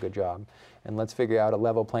not doing a good job. And let's figure out a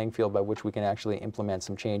level playing field by which we can actually implement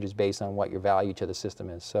some changes based on what your value to the system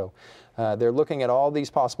is. So they're looking at all these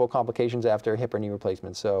possible complications after hip or knee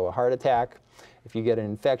replacement. So a heart attack, if you get an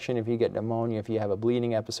infection, if you get pneumonia, if you have a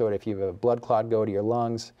bleeding episode, if you have a blood clot go to your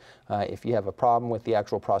lungs, if you have a problem with the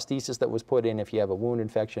actual prosthesis that was put in, if you have a wound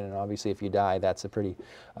infection, and obviously if you die, that's a pretty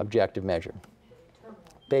objective measure.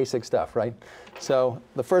 Basic stuff, right? So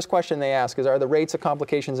the first question they ask is, are the rates of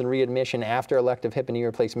complications and readmission after elective hip and knee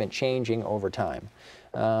replacement changing over time?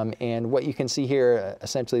 And what you can see here,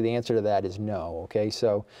 essentially the answer to that is no, okay?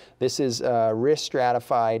 So this is risk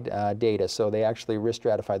stratified data, so they actually risk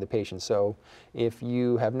stratify the patient. So if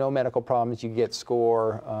you have no medical problems, you get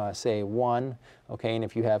score, say 1, okay? And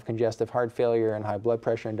if you have congestive heart failure and high blood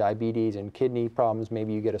pressure and diabetes and kidney problems,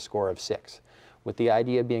 maybe you get a score of 6. With the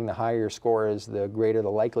idea being the higher your score is, the greater the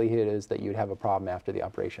likelihood is that you'd have a problem after the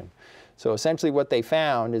operation. So essentially what they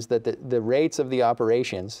found is that the rates of the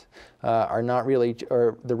operations are not really,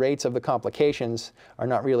 or the rates of the complications are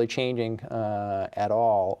not really changing at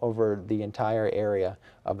all over the entire area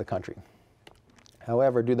of the country.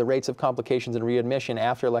 However, do the rates of complications and readmission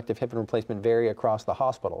after elective hip replacement vary across the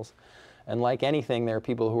hospitals? And like anything, there are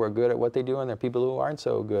people who are good at what they do and there are people who aren't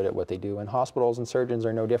so good at what they do. And hospitals and surgeons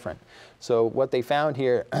are no different. So what they found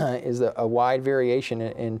here is a wide variation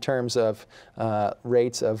in terms of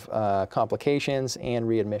rates of complications and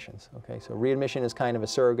readmissions. Okay, so readmission is kind of a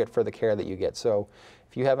surrogate for the care that you get. So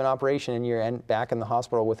if you have an operation and you're back in the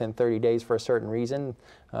hospital within 30 days for a certain reason,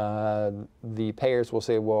 the payers will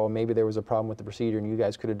say, well, maybe there was a problem with the procedure and you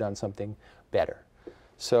guys could have done something better.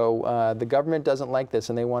 So the government doesn't like this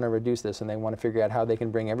and they want to reduce this and they want to figure out how they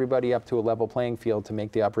can bring everybody up to a level playing field to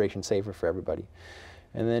make the operation safer for everybody.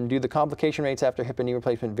 And then, do the complication rates after hip and knee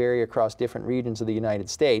replacement vary across different regions of the United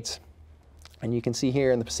States? And you can see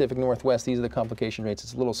here in the Pacific Northwest, these are the complication rates.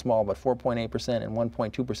 It's a little small, but 4.8% and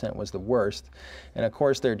 1.2% was the worst. And of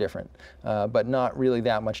course they're different, but not really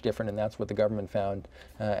that much different, and that's what the government found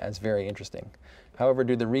as very interesting. However,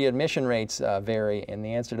 do the readmission rates vary? And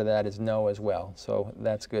the answer to that is no as well. So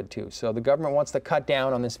that's good too. So the government wants to cut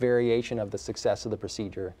down on this variation of the success of the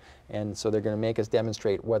procedure, and so they're going to make us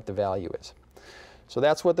demonstrate what the value is. So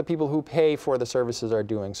that's what the people who pay for the services are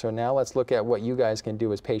doing. So now let's look at what you guys can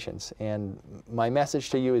do as patients. And my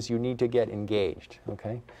message to you is you need to get engaged,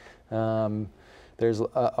 okay? There's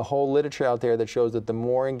a whole literature out there that shows that the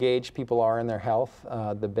more engaged people are in their health,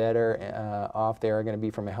 the better off they are going to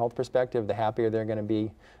be from a health perspective, the happier they're going to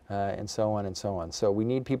be, and so on and so on. So we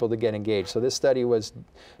need people to get engaged. So this study was,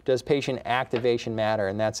 does patient activation matter?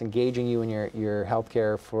 And that's engaging you in your health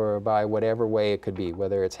care by whatever way it could be,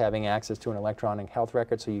 whether it's having access to an electronic health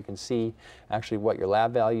record so you can see actually what your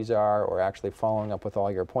lab values are, or actually following up with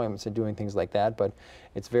all your appointments and doing things like that. But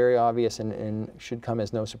it's very obvious and should come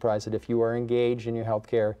as no surprise that if you are engaged in your health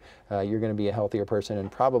care, you're going to be a healthier person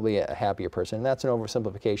and probably a happier person. And that's an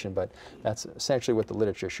oversimplification, but that's essentially what the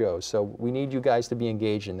literature shows. So we need you guys to be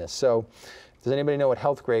engaged in this. So does anybody know what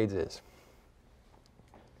health grades is?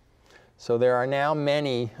 So there are now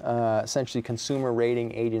many essentially consumer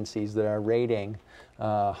rating agencies that are rating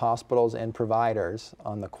hospitals and providers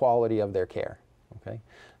on the quality of their care. Okay?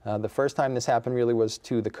 The first time this happened really was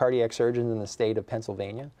to the cardiac surgeons in the state of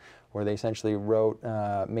Pennsylvania, where they essentially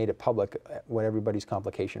made it public what everybody's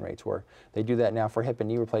complication rates were. They do that now for hip and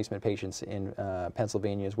knee replacement patients in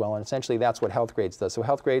Pennsylvania as well, and essentially that's what Health Grades does. So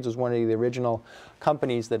Health Grades was one of the original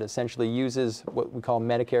companies that essentially uses what we call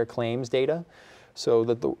Medicare claims data, so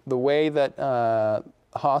that the way that a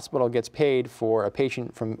hospital gets paid for a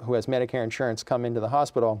patient who has Medicare insurance come into the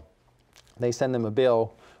hospital, they send them a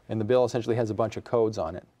bill, and the bill essentially has a bunch of codes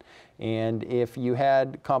on it. And if you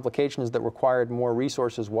had complications that required more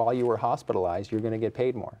resources while you were hospitalized, you're going to get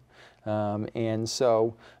paid more. And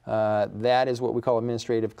so that is what we call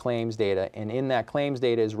administrative claims data. And in that claims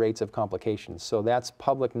data is rates of complications. So that's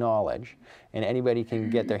public knowledge, and anybody can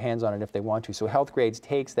get their hands on it if they want to. So Health Grades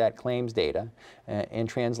takes that claims data and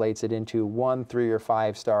translates it into 1, 3, or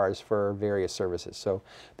 5 stars for various services. So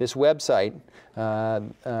this website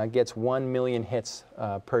gets 1 million hits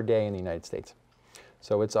per day in the United States.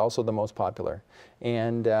 So it's also the most popular.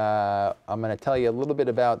 And I'm going to tell you a little bit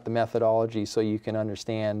about the methodology so you can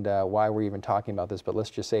understand why we're even talking about this, but let's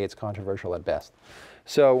just say it's controversial at best.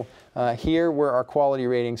 So here were our quality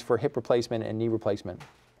ratings for hip replacement and knee replacement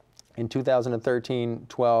in 2013,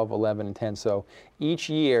 12, 11, and 10. So each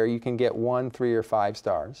year you can get 1, 3, or 5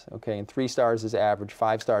 stars. Okay, and 3 stars is average,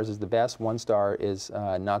 5 stars is the best, 1 star is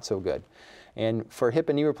not so good. And for hip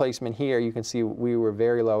and knee replacement here, you can see we were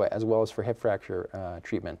very low, as well as for hip fracture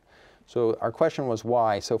treatment. So our question was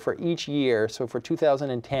why. So for each year, so for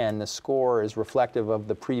 2010, the score is reflective of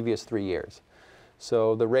the previous 3 years.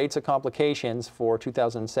 So the rates of complications for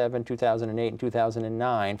 2007, 2008, and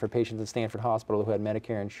 2009 for patients at Stanford Hospital who had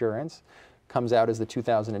Medicare insurance comes out as the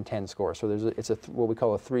 2010 score. So it's what we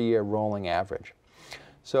call a 3-year rolling average.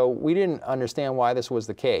 So we didn't understand why this was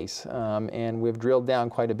the case, and we've drilled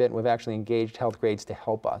down quite a bit, and we've actually engaged Health Grades to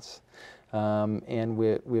help us. And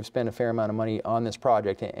we've spent a fair amount of money on this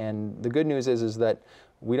project, and the good news is that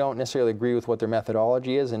we don't necessarily agree with what their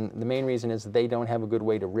methodology is, and the main reason is that they don't have a good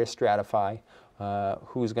way to risk stratify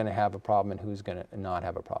who's going to have a problem and who's going to not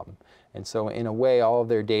have a problem. And so in a way, all of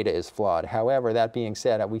their data is flawed. However, that being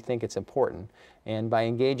said, we think it's important. And by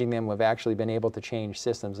engaging them, we've actually been able to change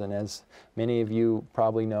systems. And as many of you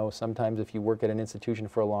probably know, sometimes if you work at an institution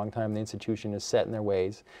for a long time, the institution is set in their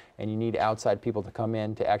ways, and you need outside people to come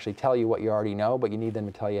in to actually tell you what you already know, but you need them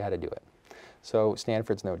to tell you how to do it. So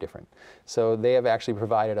Stanford's no different. So they have actually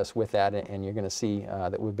provided us with that, and you're going to see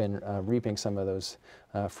that we've been reaping some of those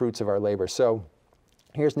fruits of our labor. So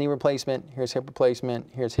here's knee replacement, here's hip replacement,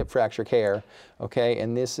 here's hip fracture care, okay?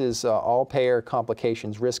 And this is all payer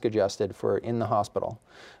complications, risk adjusted for in the hospital.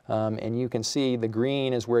 And you can see the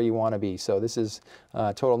green is where you want to be. So this is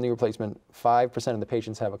total knee replacement. 5% of the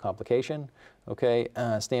patients have a complication, okay?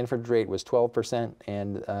 Stanford's rate was 12%,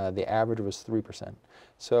 and the average was 3%.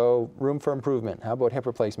 So room for improvement. How about hip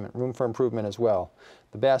replacement? Room for improvement as well.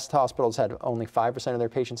 The best hospitals had only 5% of their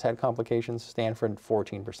patients had complications. Stanford,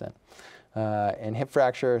 14%. And hip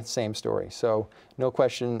fracture, same story. So no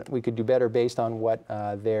question we could do better based on what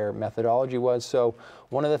their methodology was. So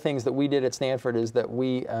one of the things that we did at Stanford is that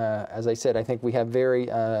we, as I said, I think we have very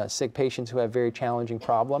sick patients who have very challenging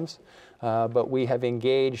problems, but we have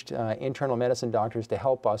engaged internal medicine doctors to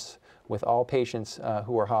help us with all patients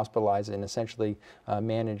who are hospitalized and essentially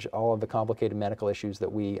manage all of the complicated medical issues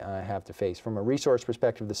that we have to face. From a resource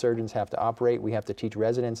perspective, the surgeons have to operate. We have to teach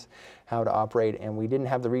residents how to operate, and we didn't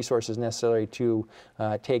have the resources necessarily to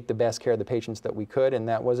take the best care of the patients that we could, and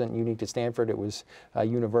that wasn't unique to Stanford. It was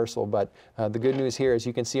universal. But the good news here is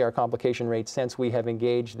you can see our complication rates since we have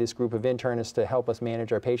engaged this group of internists to help us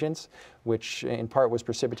manage our patients, which in part was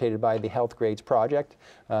precipitated by the Health Grades project.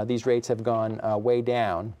 These rates have gone way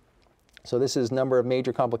down. So this is number of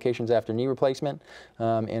major complications after knee replacement,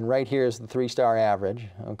 and right here is the 3-star average,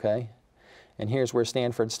 okay? And here's where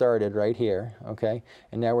Stanford started, right here, okay?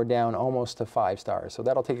 And now we're down almost to 5 stars. So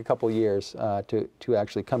that'll take a couple years to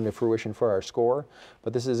actually come to fruition for our score.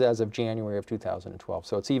 But this is as of January of 2012.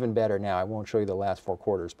 So it's even better now. I won't show you the last 4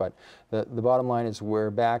 quarters. But the bottom line is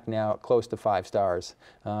we're back now close to 5 stars.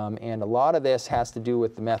 And a lot of this has to do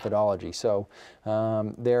with the methodology. So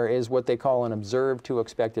there is what they call an observed to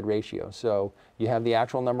expected ratio. So you have the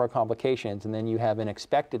actual number of complications, and then you have an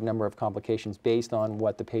expected number of complications based on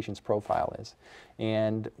what the patient's profile is.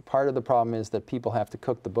 And part of the problem is that people have to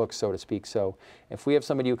cook the books, so to speak. So if we have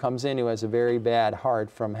somebody who comes in who has a very bad heart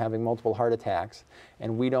from having multiple heart attacks,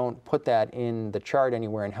 and we don't put that in the chart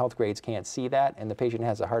anywhere, and Health Grades can't see that, and the patient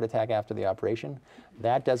has a heart attack after the operation,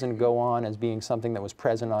 that doesn't go on as being something that was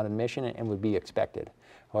present on admission and would be expected.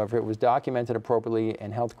 However, if it was documented appropriately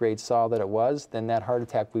and Health Grades saw that it was, then that heart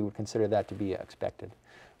attack, we would consider that to be expected.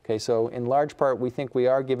 Okay, so in large part, we think we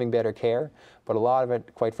are giving better care, but a lot of it,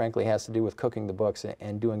 quite frankly, has to do with cooking the books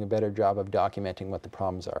and doing a better job of documenting what the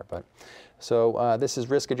problems are. But so this is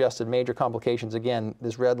risk-adjusted major complications. Again,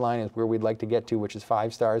 this red line is where we'd like to get to, which is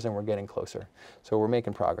 5 stars, and we're getting closer. So we're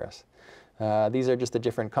making progress. These are just the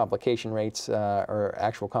different complication rates or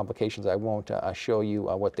actual complications. I won't show you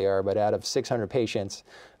what they are, but out of 600 patients,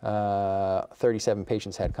 37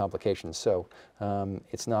 patients had complications. So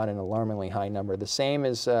it's not an alarmingly high number. The same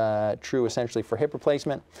is true essentially for hip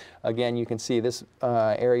replacement. Again, you can see this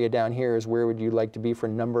area down here is where would you like to be for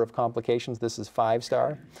number of complications. This is 5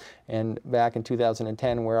 star. And back in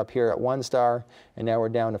 2010, we're up here at 1 star, and now we're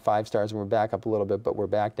down to 5 stars, and we're back up a little bit, but we're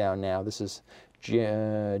back down now. This is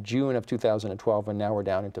June of 2012, and now we're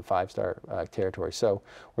down into 5-star territory. So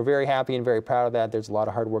we're very happy and very proud of that. There's a lot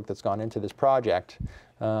of hard work that's gone into this project,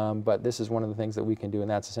 but this is one of the things that we can do, and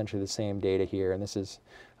that's essentially the same data here, and this is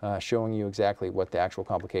showing you exactly what the actual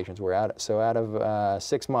complications were at. So out of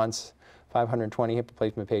 6 months, 520 hip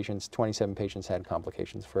replacement patients, 27 patients had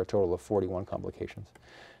complications for a total of 41 complications.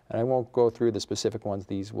 And I won't go through the specific ones.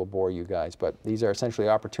 These will bore you guys. But these are essentially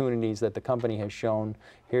opportunities that the company has shown.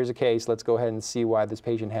 Here's a case. Let's go ahead and see why this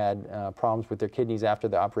patient had problems with their kidneys after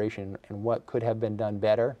the operation and what could have been done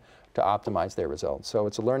better to optimize their results. So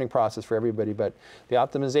it's a learning process for everybody. But the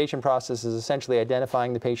optimization process is essentially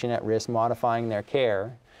identifying the patient at risk, modifying their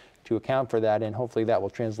care to account for that, and hopefully that will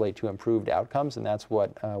translate to improved outcomes. And that's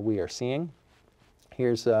what we are seeing.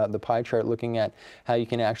 Here's the pie chart looking at how you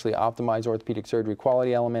can actually optimize orthopedic surgery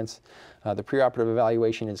quality elements. The preoperative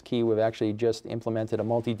evaluation is key. We've actually just implemented a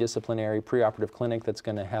multidisciplinary preoperative clinic that's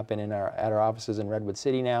going to happen at our offices in Redwood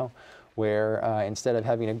City now, where instead of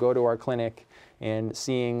having to go to our clinic and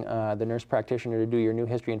seeing the nurse practitioner to do your new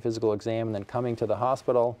history and physical exam, and then coming to the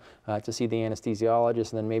hospital to see the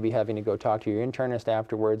anesthesiologist, and then maybe having to go talk to your internist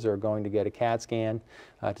afterwards, or going to get a CAT scan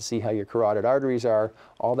to see how your carotid arteries are.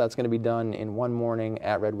 All that's going to be done in one morning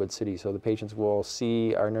at Redwood City. So the patients will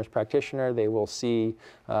see our nurse practitioner, they will see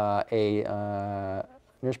a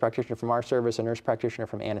nurse practitioner from our service, a nurse practitioner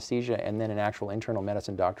from anesthesia, and then an actual internal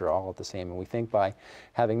medicine doctor all at the same. And we think by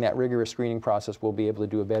having that rigorous screening process, we'll be able to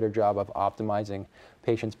do a better job of optimizing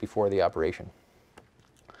patients before the operation.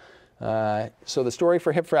 So the story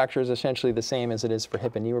for hip fracture is essentially the same as it is for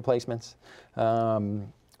hip and knee replacements.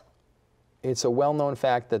 It's a well-known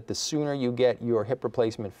fact that the sooner you get your hip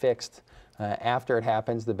replacement fixed after it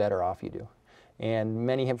happens, the better off you do. And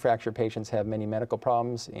many hip fracture patients have many medical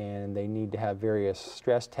problems, and they need to have various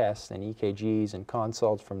stress tests and EKGs and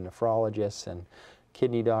consults from nephrologists and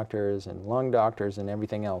kidney doctors and lung doctors and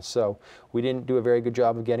everything else. So we didn't do a very good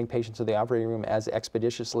job of getting patients to the operating room as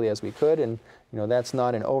expeditiously as we could, and that's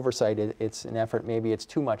not an oversight, it's an effort. Maybe it's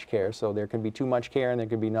too much care. So there can be too much care, and there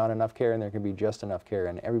can be not enough care, and there can be just enough care,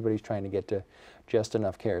 and everybody's trying to get to just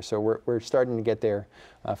enough care. So we're starting to get there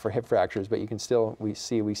for hip fractures, but you can still, we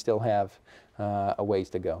still have a ways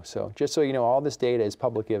to go. So just so you know, all this data is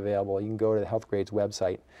publicly available. You can go to the HealthGrades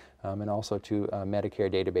website and also to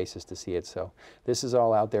Medicare databases to see it. So this is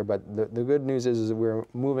all out there, but the good news is that we're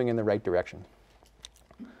moving in the right direction.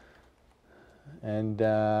 And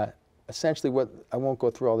essentially I won't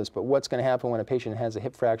go through all this, but what's going to happen when a patient has a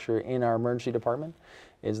hip fracture in our emergency department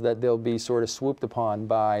is that they'll be sort of swooped upon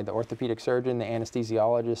by the orthopedic surgeon, the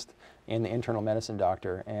anesthesiologist, and the internal medicine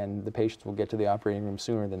doctor, and the patients will get to the operating room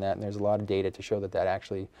sooner than that, and there's a lot of data to show that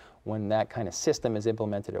actually, when that kind of system is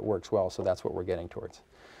implemented, it works well, so that's what we're getting towards.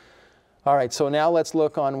 All right, so now let's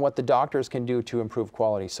look on what the doctors can do to improve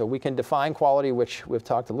quality. So we can define quality, which we've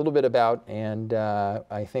talked a little bit about, and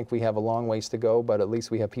I think we have a long ways to go, but at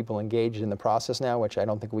least we have people engaged in the process now, which I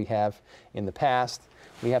don't think we have in the past.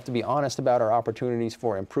 We have to be honest about our opportunities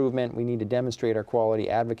for improvement. We need to demonstrate our quality,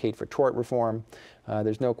 advocate for tort reform.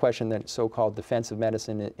 There's no question that so-called defensive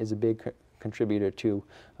medicine is a big contributor to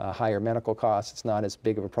higher medical costs. It's not as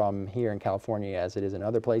big of a problem here in California as it is in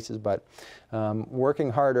other places, but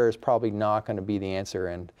working harder is probably not going to be the answer,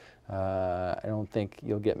 and I don't think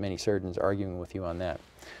you'll get many surgeons arguing with you on that.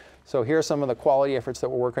 So here are some of the quality efforts that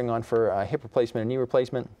we're working on for hip replacement and knee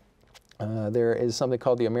replacement. There is something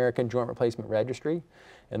called the American Joint Replacement Registry,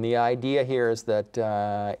 and the idea here is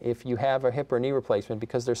that if you have a hip or knee replacement,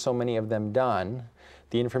 because there's so many of them done,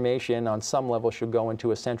 the information on some level should go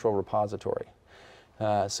into a central repository.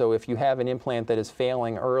 So if you have an implant that is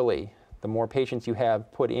failing early, the more patients you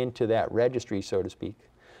have put into that registry, so to speak,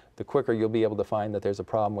 the quicker you'll be able to find that there's a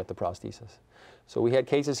problem with the prosthesis. So we had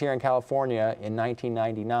cases here in California in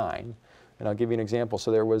 1999, and I'll give you an example.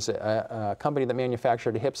 So there was a company that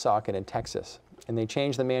manufactured a hip socket in Texas, and they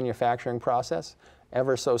changed the manufacturing process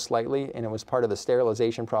ever so slightly, and it was part of the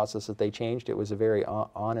sterilization process that they changed. It was a very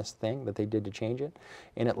honest thing that they did to change it,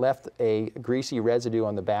 and it left a greasy residue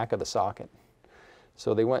on the back of the socket.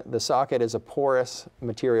 So the socket is a porous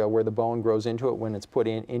material where the bone grows into it when it's put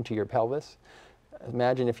into your pelvis.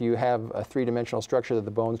 Imagine if you have a three-dimensional structure that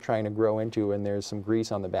the bone's trying to grow into, and there's some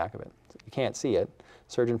grease on the back of it. You can't see it.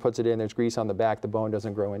 Surgeon puts it in, there's grease on the back, the bone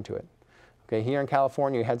doesn't grow into it. Okay, here in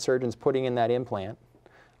California, you had surgeons putting in that implant.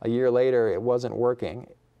 A year later, it wasn't working,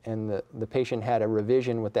 and the patient had a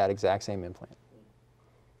revision with that exact same implant.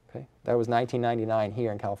 Okay, that was 1999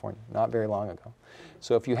 here in California, not very long ago.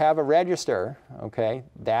 So if you have a register, okay,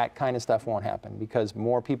 that kind of stuff won't happen because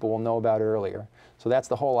more people will know about it earlier. So that's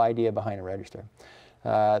the whole idea behind a register.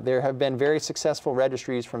 There have been very successful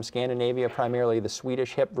registries from Scandinavia, primarily the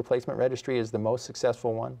Swedish hip replacement registry is the most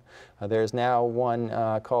successful one. There's now one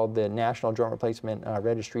called the National Joint Replacement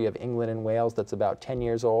Registry of England and Wales that's about 10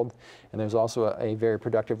 years old, and there's also a very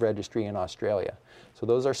productive registry in Australia. So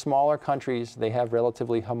those are smaller countries. They have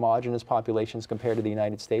relatively homogeneous populations compared to the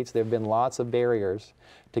United States. There have been lots of barriers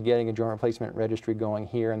to getting a joint replacement registry going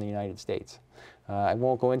here in the United States. I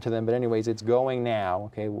won't go into them, but anyways, it's going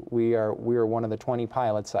now. Okay, we are one of the 20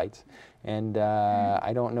 pilot sites, and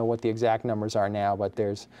I don't know what the exact numbers are now, but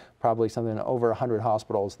there's probably something over 100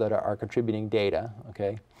 hospitals that are contributing data.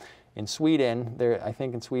 Okay, in Sweden, I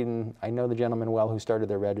think in Sweden, I know the gentleman well who started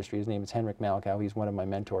their registry. His name is Henrik Malkow. He's one of my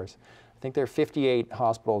mentors. I think there are 58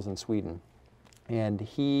 hospitals in Sweden. And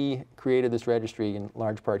he created this registry in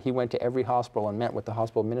large part. He went to every hospital and met with the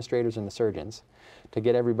hospital administrators and the surgeons to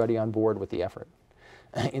get everybody on board with the effort.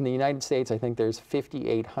 In the United States, I think there's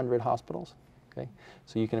 5,800 hospitals. Okay?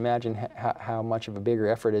 So you can imagine how much of a bigger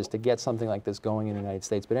effort it is to get something like this going in the United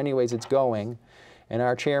States. But anyways, it's going. And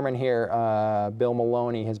our chairman here, Bill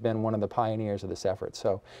Maloney, has been one of the pioneers of this effort.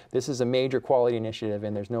 So this is a major quality initiative,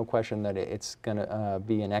 and there's no question that it's going to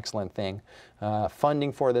be an excellent thing.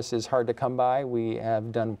 Funding for this is hard to come by. We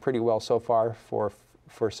have done pretty well so far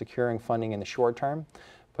for securing funding in the short term,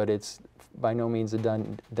 but it's by no means a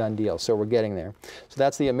done deal. So we're getting there. So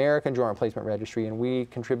that's the American Joint Replacement Registry, and we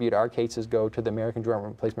contribute, our cases go to the American Joint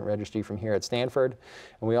Replacement Registry from here at Stanford.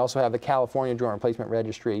 And we also have the California Joint Replacement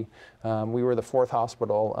Registry. We were the 4th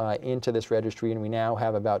hospital into this registry, and we now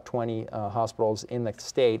have about 20 hospitals in the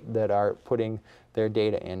state that are putting their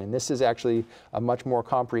data in. And this is actually a much more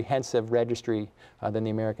comprehensive registry than the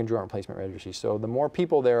American Joint Replacement Registry. So the more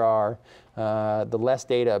people there are, the less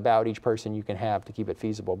data about each person you can have to keep it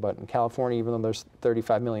feasible. But in California, even though there's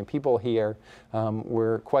 35 million people here,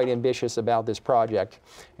 we're quite ambitious about this project.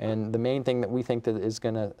 And the main thing that we think that is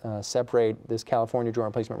going to separate this California Joint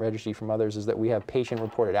Replacement Registry from others is that we have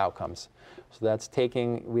patient-reported outcomes. So that's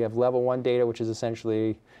we have level 1 data, which is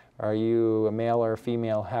essentially, are you a male or a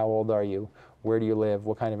female? How old are you? Where do you live?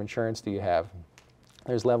 What kind of insurance do you have?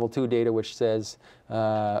 There's level 2 data, which says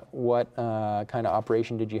what kind of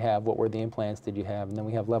operation did you have? What were the implants did you have? And then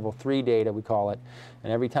we have level 3 data, we call it.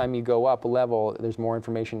 And every time you go up a level, there's more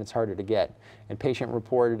information that's harder to get. And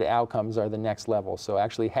patient-reported outcomes are the next level. So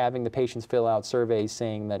actually having the patients fill out surveys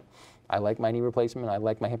saying that I like my knee replacement, I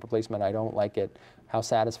like my hip replacement, I don't like it, how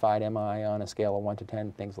satisfied am I on a scale of 1 to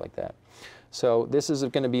 10, things like that. So this is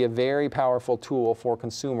going to be a very powerful tool for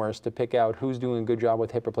consumers to pick out who's doing a good job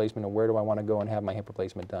with hip replacement and where do I want to go and have my hip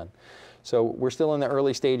replacement done. So we're still in the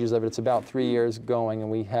early stages of it. It's about 3 years going,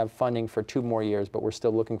 and we have funding for 2 more years, but we're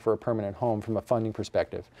still looking for a permanent home from a funding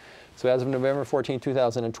perspective. So as of November 14,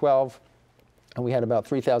 2012, we had about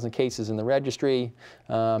 3,000 cases in the registry,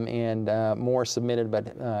 and more submitted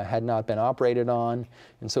but had not been operated on.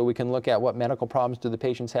 And so we can look at what medical problems do the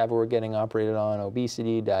patients have who are getting operated on: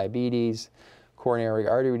 obesity, diabetes, coronary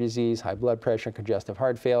artery disease, high blood pressure, congestive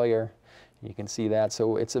heart failure. You can see that.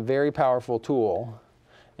 So it's a very powerful tool.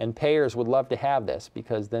 And payers would love to have this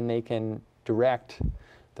because then they can direct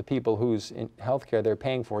the people whose healthcare they're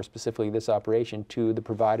paying for, specifically this operation, to the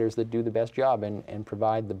providers that do the best job and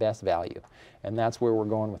provide the best value. And that's where we're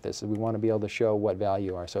going with this. We want to be able to show what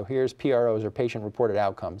value are. So here's PROs, or patient-reported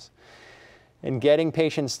outcomes. And getting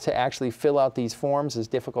patients to actually fill out these forms is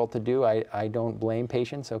difficult to do. I don't blame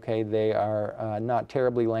patients, okay? They are not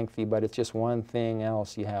terribly lengthy, but it's just one thing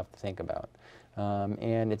else you have to think about.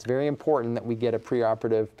 And it's very important that we get a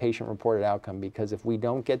preoperative patient-reported outcome, because if we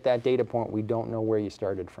don't get that data point, we don't know where you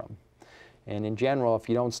started from. And in general, if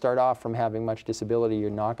you don't start off from having much disability, you're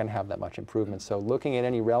not going to have that much improvement. So looking at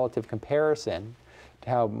any relative comparison to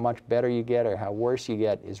how much better you get or how worse you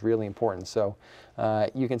get is really important. So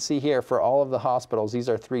you can see here for all of the hospitals, these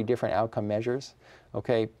are 3 different outcome measures.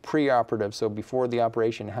 Okay, preoperative, so before the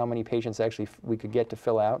operation, how many patients actually we could get to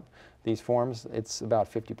fill out these forms? It's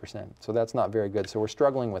about 50%. So that's not very good. So we're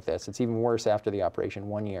struggling with this. It's even worse after the operation,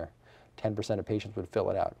 1 year. 10% of patients would fill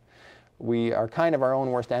it out. We are kind of our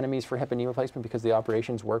own worst enemies for hip and knee replacement because the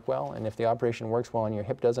operations work well. And if the operation works well and your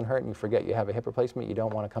hip doesn't hurt and you forget you have a hip replacement, you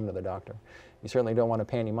don't want to come to the doctor. You certainly don't want to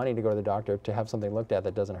pay any money to go to the doctor to have something looked at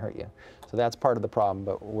that doesn't hurt you. So that's part of the problem.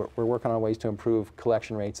 But we're working on ways to improve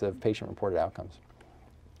collection rates of patient-reported outcomes.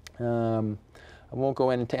 I won't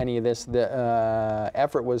go into any of this. The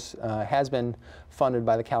effort has been funded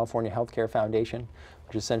by the California Healthcare Foundation,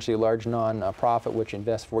 which is essentially a large non-profit which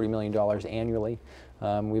invests $40 million annually.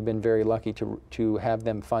 We've been very lucky to have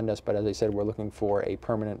them fund us, but as I said, we're looking for a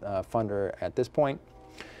permanent funder at this point.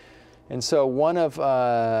 And so one of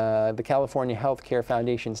the California Healthcare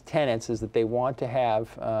Foundation's tenets is that they want to have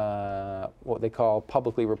what they call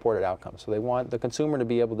publicly reported outcomes. So they want the consumer to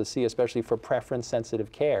be able to see, especially for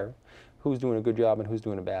preference-sensitive care, who's doing a good job and who's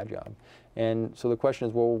doing a bad job. And so the question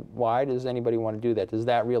is, well, why does anybody want to do that? Does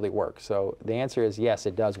that really work? So the answer is yes,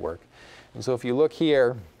 it does work. And so if you look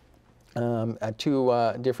here at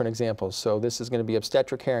 2 different examples. So this is going to be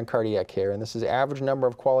obstetric care and cardiac care. And this is average number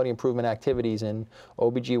of quality improvement activities in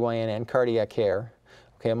OBGYN and cardiac care,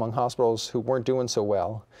 okay, among hospitals who weren't doing so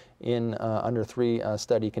well in under 3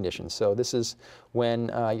 study conditions. So this is when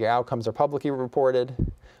your outcomes are publicly reported,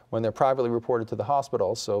 when they're privately reported to the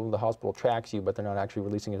hospital, so the hospital tracks you, but they're not actually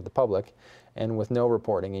releasing it to the public, and with no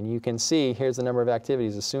reporting. And you can see, here's the number of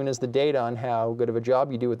activities. As soon as the data on how good of a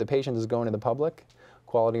job you do with the patients is going to the public,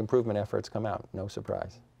 quality improvement efforts come out, no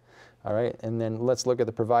surprise. All right, and then let's look at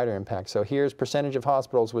the provider impact. So here's percentage of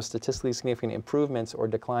hospitals with statistically significant improvements or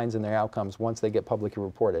declines in their outcomes once they get publicly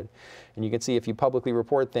reported. And you can see if you publicly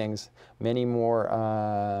report things, many more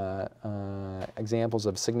examples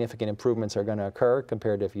of significant improvements are going to occur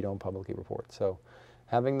compared to if you don't publicly report. So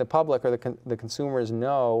having the public or the consumers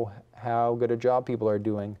know how good a job people are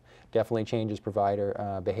doing definitely changes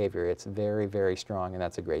provider behavior. It's very, very strong, and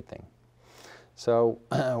that's a great thing. So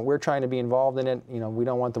we're trying to be involved in it. You know, we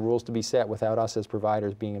don't want the rules to be set without us as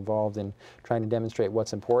providers being involved in trying to demonstrate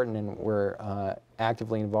what's important, and we're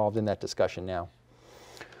actively involved in that discussion now.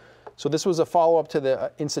 So this was a follow-up to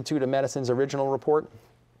the Institute of Medicine's original report.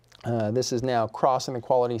 This is now Crossing the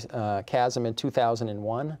Quality Chasm in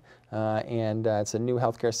 2001, and it's a new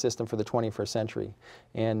healthcare system for the 21st century.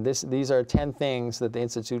 And these are 10 things that the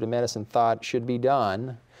Institute of Medicine thought should be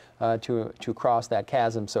done to cross that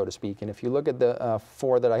chasm, so to speak. And if you look at the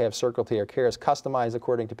 4 that I have circled here, care is customized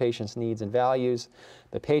according to patients' needs and values.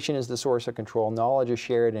 The patient is the source of control. Knowledge is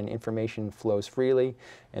shared and information flows freely.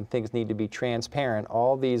 And things need to be transparent.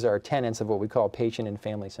 All these are tenets of what we call patient and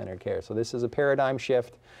family-centered care. So this is a paradigm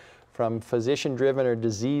shift from physician-driven or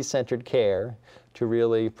disease-centered care to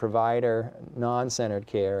really provider non-centered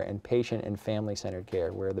care and patient and family-centered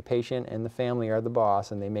care, where the patient and the family are the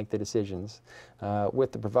boss and they make the decisions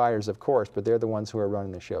with the providers, of course, but they're the ones who are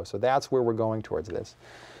running the show. So that's where we're going towards this.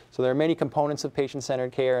 So there are many components of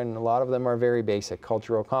patient-centered care, and a lot of them are very basic.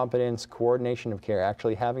 Cultural competence, coordination of care,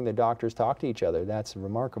 actually having the doctors talk to each other. That's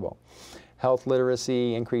remarkable. Health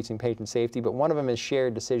literacy, increasing patient safety, but one of them is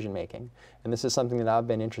shared decision-making, and this is something that I've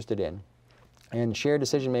been interested in. And shared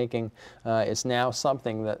decision-making is now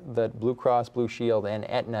something that Blue Cross Blue Shield and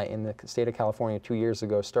Aetna in the state of California 2 years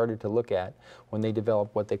ago started to look at when they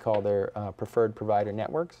developed what they call their preferred provider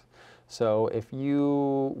networks. So if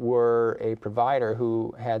you were a provider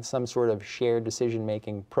who had some sort of shared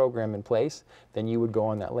decision-making program in place, then you would go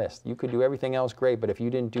on that list. You could do everything else great, but if you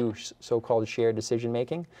didn't do so-called shared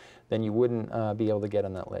decision-making, then you wouldn't be able to get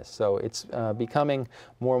on that list. So it's becoming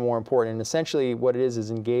more and more important. And essentially what it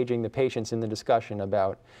is engaging the patients in the discussion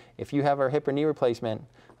about if you have a hip or knee replacement,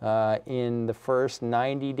 in the first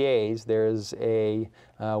 90 days, there's a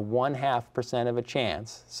 0.5% of a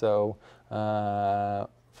chance. So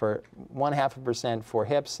for 0.5% for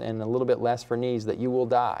hips and a little bit less for knees, that you will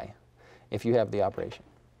die if you have the operation.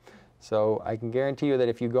 So I can guarantee you that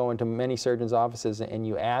if you go into many surgeons' offices and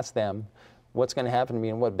you ask them what's going to happen to me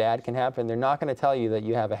and what bad can happen, they're not going to tell you that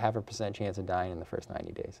you have a 0.5% chance of dying in the first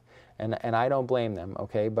 90 days. And I don't blame them,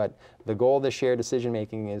 okay? But the goal of the shared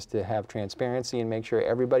decision-making is to have transparency and make sure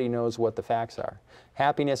everybody knows what the facts are.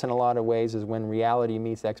 Happiness in a lot of ways is when reality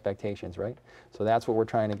meets expectations, right? So that's what we're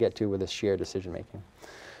trying to get to with this shared decision-making.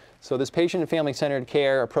 So this patient and family-centered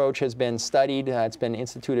care approach has been studied. It's been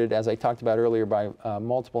instituted, as I talked about earlier, by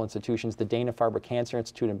multiple institutions. The Dana-Farber Cancer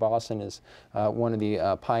Institute in Boston is one of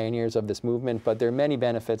the pioneers of this movement. But there are many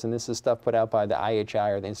benefits, and this is stuff put out by the IHI,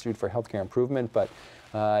 or the Institute for Healthcare Improvement. But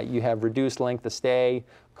you have reduced length of stay,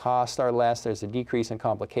 costs are less, there's a decrease in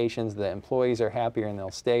complications, the employees are happier and they'll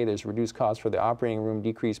stay, there's reduced costs for the operating room,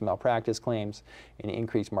 decreased malpractice claims, and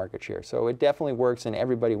increased market share. So it definitely works and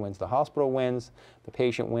everybody wins. The hospital wins, the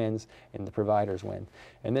patient wins, and the providers win.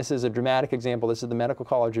 And this is a dramatic example. This is the Medical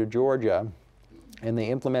College of Georgia, and they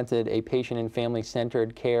implemented a patient and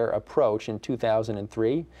family-centered care approach in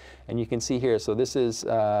 2003. And you can see here, so this is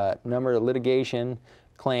number of litigation,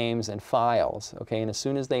 claims, and files, okay? And as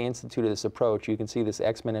soon as they instituted this approach, you can see this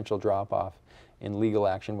exponential drop-off in legal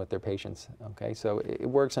action with their patients, okay? So it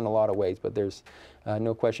works in a lot of ways, but there's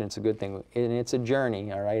no question it's a good thing. And it's a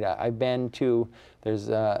journey, all right? I've been to, there's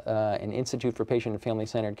an Institute for Patient and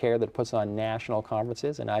Family-Centered Care that puts on national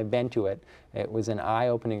conferences, and I've been to it. It was an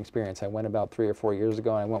eye-opening experience. I went about 3 or 4 years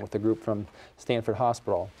ago, and I went with a group from Stanford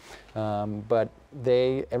Hospital. But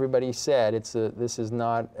everybody said this is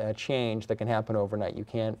not a change that can happen overnight. You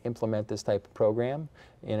can't implement this type of program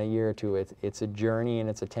in a year or two. It's a journey, and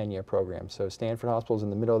it's a 10-year program. So Stanford Hospital is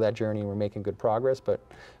in the middle of that journey, and we're making good progress, but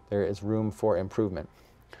there is room for improvement.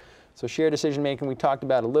 So shared decision-making, we talked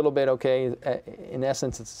about a little bit, okay? In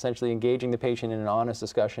essence, it's essentially engaging the patient in an honest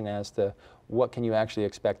discussion as to what can you actually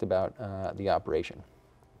expect about the operation.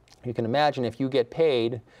 You can imagine if you get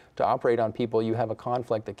paid to operate on people, you have a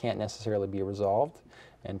conflict that can't necessarily be resolved.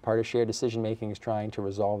 And part of shared decision-making is trying to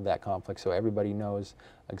resolve that conflict so everybody knows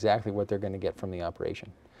exactly what they're going to get from the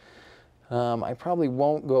operation. I probably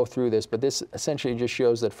won't go through this, but this essentially just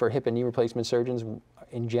shows that for hip and knee replacement surgeons,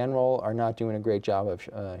 in general, are not doing a great job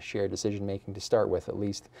of shared decision-making to start with, at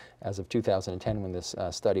least as of 2010 when this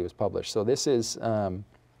study was published. So this is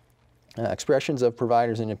Expressions of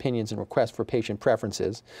providers and opinions and requests for patient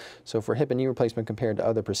preferences. So for hip and knee replacement compared to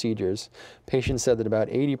other procedures, patients said that about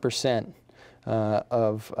 80%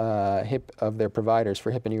 of their providers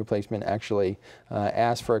for hip and knee replacement actually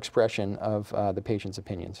asked for expression of the patient's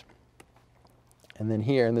opinions. And then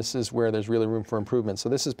here, and this is where there's really room for improvement. So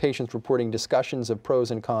this is patients reporting discussions of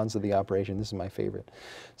pros and cons of the operation. This is my favorite.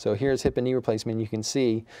 So here's hip and knee replacement. You can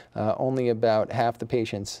see only about half the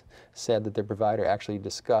patients said that their provider actually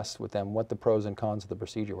discussed with them what the pros and cons of the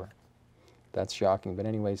procedure were. That's shocking. But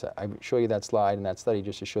anyways, I show you that slide and that study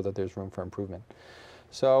just to show that there's room for improvement.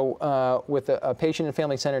 So with a patient and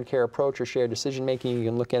family-centered care approach or shared decision-making, you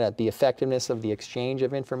can look at the effectiveness of the exchange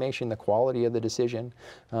of information, the quality of the decision,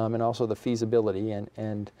 and also the feasibility.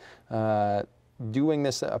 And doing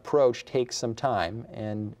this approach takes some time,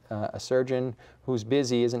 and a surgeon who's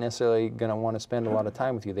busy isn't necessarily going to want to spend a lot of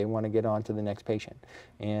time with you. They want to get on to the next patient.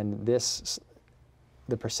 And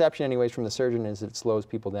the perception anyways from the surgeon is it slows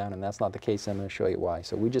people down, and that's not the case. I'm going to show you why.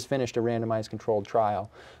 So we just finished a randomized controlled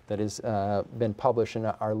trial that has been published in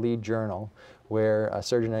our lead journal, where a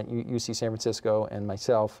surgeon at UC San Francisco and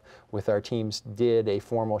myself with our teams did a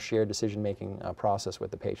formal shared decision-making process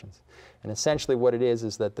with the patients. And essentially what it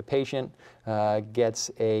is that the patient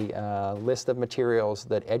gets a list of materials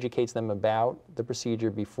that educates them about the procedure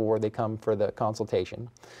before they come for the consultation,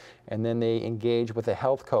 and then they engage with a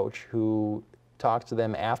health coach who talk to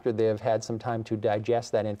them after they've had some time to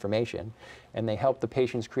digest that information, and they help the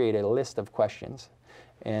patients create a list of questions.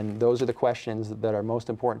 And those are the questions that are most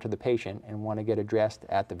important to the patient and want to get addressed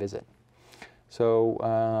at the visit.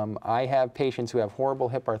 So I have patients who have horrible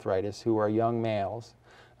hip arthritis, who are young males,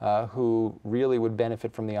 who really would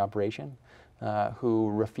benefit from the operation, who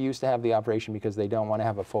refuse to have the operation because they don't want to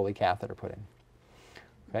have a Foley catheter put in.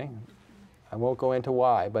 Okay? I won't go into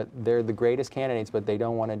why, but they're the greatest candidates, but they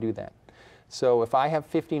don't want to do that. So if I have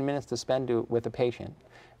 15 minutes to spend with a patient,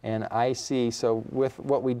 and I see, so with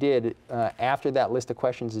what we did, after that list of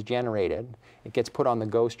questions is generated, it gets put on the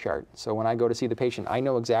ghost chart. So when I go to see the patient, I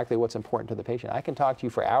know exactly what's important to the patient. I can talk to you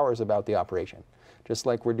for hours about the operation, just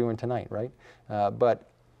like we're doing tonight, right? But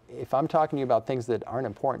if I'm talking to you about things that aren't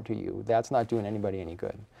important to you, that's not doing anybody any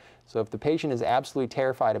good. So if the patient is absolutely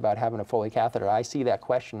terrified about having a Foley catheter, I see that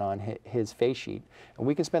question on his face sheet, and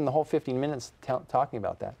we can spend the whole 15 minutes talking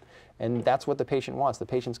about that. And that's what the patient wants. The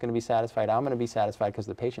patient's going to be satisfied. I'm going to be satisfied because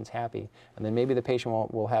the patient's happy, and then maybe the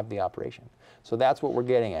patient will have the operation. So that's what we're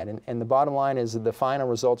getting at. And the bottom line is the final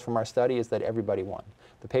results from our study is that everybody won.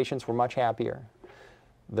 The patients were much happier.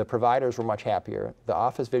 The providers were much happier. The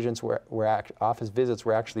office visits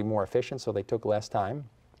were actually more efficient, so they took less time.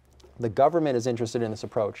 The government is interested in this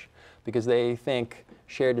approach because they think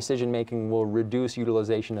shared decision-making will reduce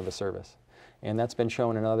utilization of the service. And that's been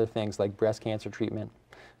shown in other things like breast cancer treatment.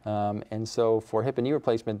 And so for hip and knee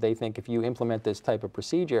replacement, they think if you implement this type of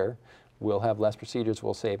procedure, we'll have less procedures,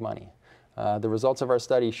 we'll save money. The results of our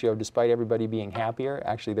study showed despite everybody being happier,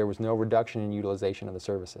 actually there was no reduction in utilization of the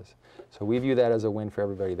services. So we view that as a win for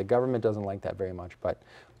everybody. The government doesn't like that very much, but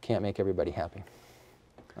we can't make everybody happy.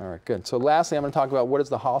 All right, good. So lastly, I'm going to talk about what is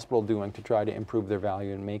the hospital doing to try to improve their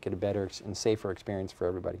value and make it a better and safer experience for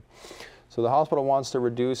everybody. So the hospital wants to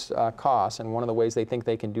reduce costs, and one of the ways they think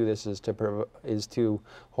they can do this is to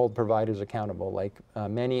hold providers accountable. Like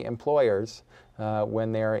many employers,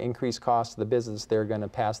 when there are increased costs to the business, they're going to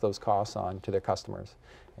pass those costs on to their customers.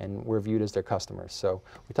 And we're viewed as their customers. So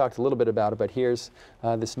we talked a little bit about it, but here's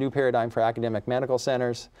this new paradigm for academic medical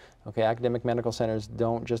centers. Okay, academic medical centers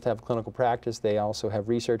don't just have clinical practice, they also have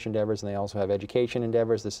research endeavors and they also have education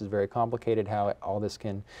endeavors. This is very complicated how all this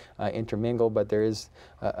can intermingle, but there is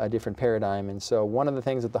a different paradigm. And so one of the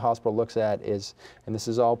things that the hospital looks at is, and this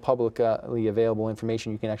is all publicly available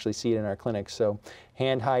information, you can actually see it in our clinics, so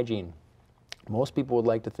hand hygiene. Most people would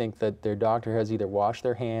like to think that their doctor has either washed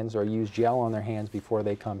their hands or used gel on their hands before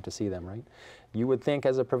they come to see them, right? You would think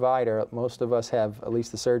as a provider, most of us have, at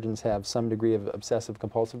least the surgeons have some degree of obsessive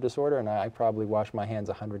compulsive disorder, and I probably wash my hands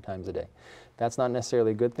 100 times a day. That's not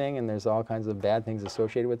necessarily a good thing, and there's all kinds of bad things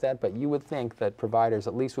associated with that, but you would think that providers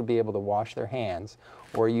at least would be able to wash their hands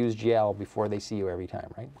or use gel before they see you every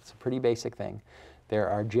time, right? It's a pretty basic thing. There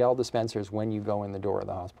are gel dispensers when you go in the door of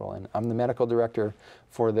the hospital. And I'm the medical director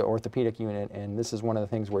for the orthopedic unit, and this is one of the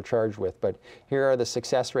things we're charged with. But here are the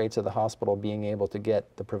success rates of the hospital being able to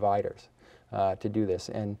get the providers to do this.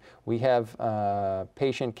 And we have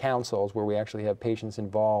patient councils where we actually have patients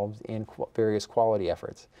involved in various quality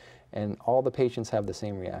efforts. And all the patients have the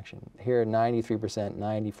same reaction. Here, 93%,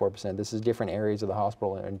 94%. This is different areas of the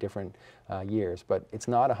hospital in different years, but it's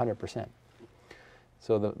not 100%.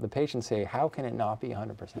 So the patients say, how can it not be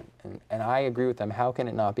 100%? And I agree with them, how can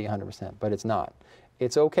it not be 100%? But it's not.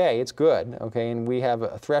 it's okay, it's good, okay, and we have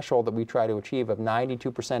a threshold that we try to achieve of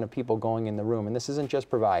 92% of people going in the room, and this isn't just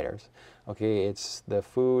providers, okay, it's the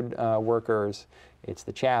food workers, it's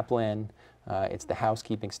the chaplain, it's the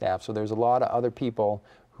housekeeping staff, so there's a lot of other people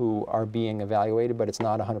who are being evaluated, but it's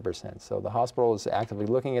not 100%. So the hospital is actively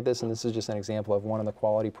looking at this, and this is just an example of one of the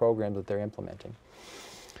quality programs that they're implementing,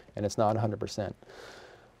 and it's not 100%.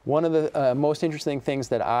 One of the most interesting things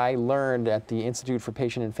that I learned at the Institute for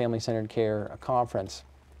Patient and Family-Centered Care conference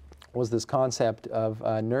was this concept of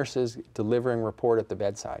nurses delivering report at the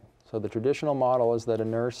bedside. So the traditional model is that a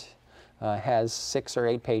nurse has 6 or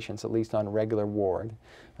 8 patients at least on a regular ward,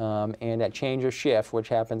 and at change of shift, which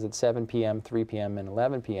happens at 7 p.m., 3 p.m., and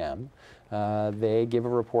 11 p.m., they give a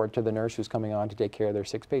report to the nurse who's coming on to take care of their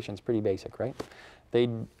 6 patients. Pretty basic, right? They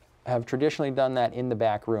have traditionally done that in the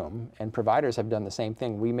back room, and providers have done the same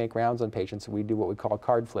thing. We make rounds on patients, we do what we call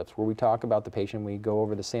card flips, where we talk about the patient, we go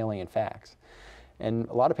over the salient facts. And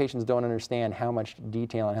a lot of patients don't understand how much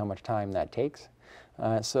detail and how much time that takes.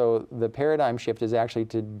 So the paradigm shift is actually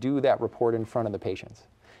to do that report in front of the patients.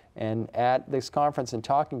 And at this conference and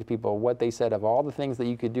talking to people, what they said of all the things that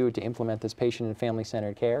you could do to implement this patient and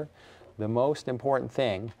family-centered care, the most important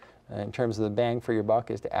thing in terms of the bang for your buck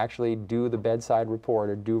is to actually do the bedside report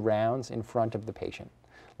or do rounds in front of the patient.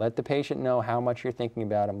 Let the patient know how much you're thinking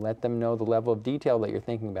about them. Let them know the level of detail that you're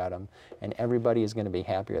thinking about them, and everybody is going to be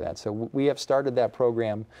happy with that. So we have started that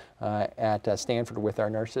program at Stanford with our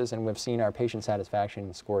nurses, and we've seen our patient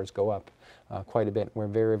satisfaction scores go up quite a bit. We're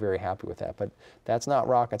very, very happy with that. But that's not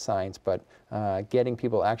rocket science, but getting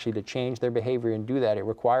people actually to change their behavior and do that, it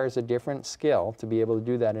requires a different skill to be able to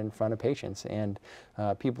do that in front of patients. And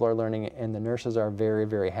people are learning, and the nurses are very,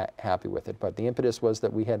 very happy with it. But the impetus was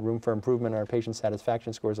that we had room for improvement in our patient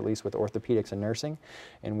satisfaction scores, at least with orthopedics and nursing,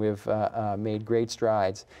 and we've made great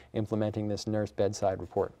strides implementing this nurse bedside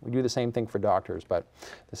report. We do the same thing for doctors, but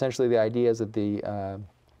essentially the idea is that the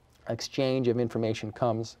exchange of information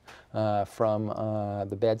comes from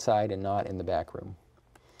the bedside and not in the back room.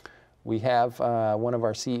 We have one of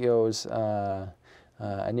our CEO's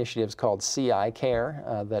initiatives called CI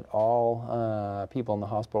Care that all people in the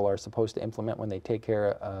hospital are supposed to implement when they take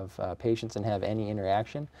care of patients and have any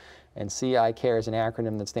interaction. And CI Care is an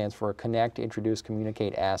acronym that stands for Connect, Introduce,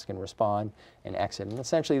 Communicate, Ask, and Respond, and Exit. And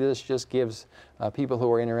essentially this just gives people who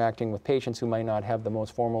are interacting with patients who might not have the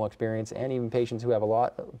most formal experience, and even patients who have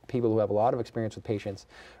people who have a lot of experience with patients,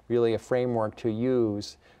 really a framework to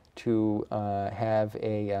use to have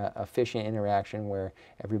a efficient interaction where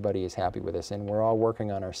everybody is happy with us. And we're all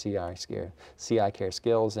working on our CI Care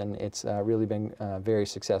skills, and it's really been very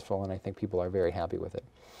successful, and I think people are very happy with it.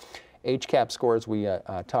 HCAP scores we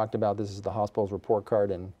talked about. This is the hospital's report card,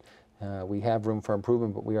 and we have room for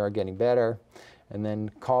improvement, but we are getting better. And then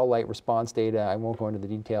call light response data, I won't go into the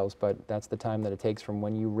details, but that's the time that it takes from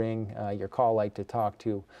when you ring your call light to talk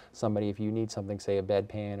to somebody if you need something, say a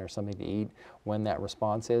bedpan or something to eat, when that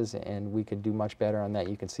response is, and we could do much better on that.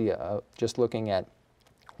 You can see just looking at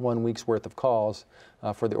 1 week's worth of calls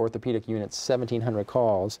for the orthopedic unit, 1,700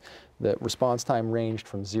 calls, the response time ranged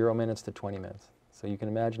from 0 minutes to 20 minutes. So you can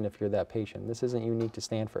imagine if you're that patient. This isn't unique to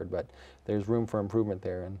Stanford, but there's room for improvement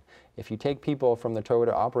there. And if you take people from the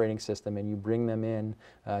Toyota operating system and you bring them in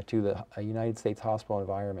to the United States hospital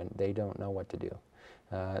environment, they don't know what to do.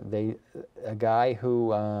 A guy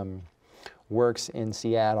who works in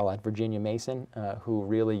Seattle at Virginia Mason, who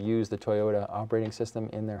really used the Toyota operating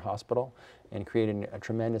system in their hospital and created a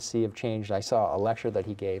tremendous sea of change. I saw a lecture that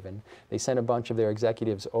he gave, and they sent a bunch of their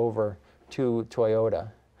executives over to Toyota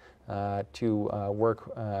to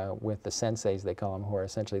work with the senseis, they call them, who are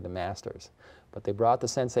essentially the masters. But they brought the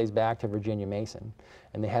senseis back to Virginia Mason,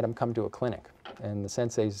 and they had them come to a clinic. And the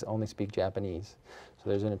senseis only speak Japanese, so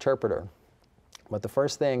there's an interpreter. But the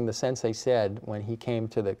first thing the sensei said when he came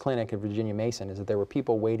to the clinic at Virginia Mason is that there were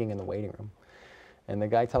people waiting in the waiting room. And the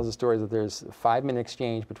guy tells the story that there's a 5-minute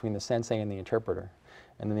exchange between the sensei and the interpreter.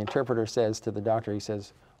 And then the interpreter says to the doctor, he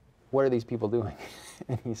says, "What are these people doing?"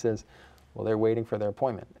 And he says, "Well, they're waiting for their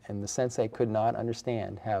appointment." And the sensei could not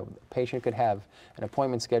understand how a patient could have an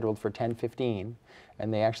appointment scheduled for 10:15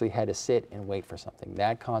 and they actually had to sit and wait for something.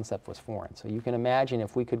 That concept was foreign. So you can imagine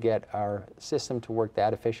if we could get our system to work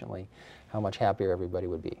that efficiently, how much happier everybody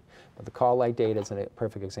would be. But the call light data is a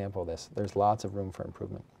perfect example of this. There's lots of room for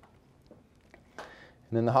improvement.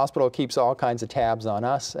 And then the hospital keeps all kinds of tabs on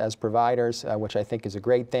us as providers, which I think is a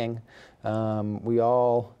great thing. We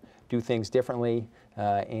all do things differently.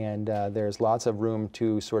 and there's lots of room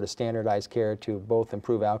to sort of standardize care to both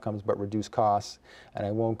improve outcomes but reduce costs. And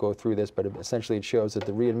I won't go through this, but essentially it shows that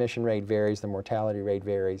the readmission rate varies, the mortality rate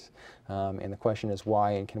varies, and the question is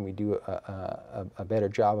why, and can we do a better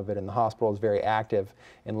job of it? And the hospital is very active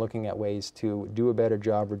in looking at ways to do a better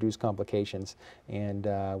job, reduce complications, and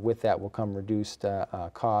with that will come reduced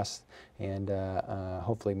costs and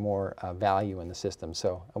hopefully more value in the system.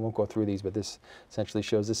 So I won't go through these, but this essentially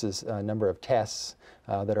shows this is a number of tests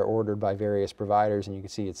that are ordered by various providers, and you can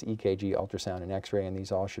see it's EKG, ultrasound, and X-ray, and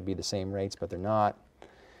these all should be the same rates, but they're not.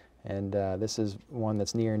 And this is one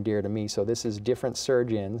that's near and dear to me. So this is different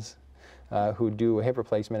surgeons who do a hip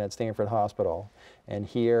replacement at Stanford Hospital, and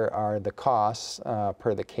here are the costs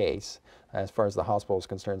per the case as far as the hospital is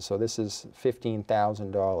concerned. So this is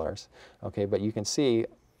 $15,000, okay, but you can see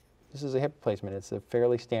this is a hip replacement. It's a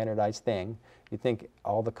fairly standardized thing. You'd think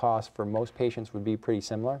all the costs for most patients would be pretty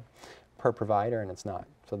similar per provider, and it's not.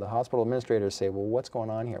 So the hospital administrators say, well, what's going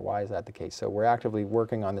on here? Why is that the case? So we're actively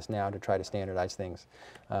working on this now to try to standardize things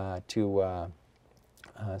to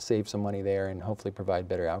save some money there and hopefully provide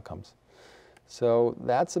better outcomes. So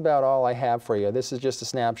that's about all I have for you. This is just a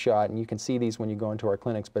snapshot, and you can see these when you go into our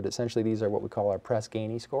clinics, but essentially these are what we call our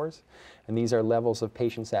Press-Ganey scores, and these are levels of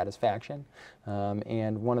patient satisfaction.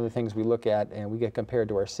 And one of the things we look at, and we get compared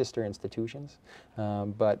to our sister institutions,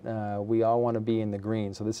 but we all want to be in the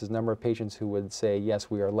green. So this is number of patients who would say, yes,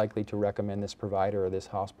 we are likely to recommend this provider or this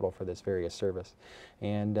hospital for this various service.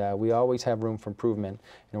 And we always have room for improvement.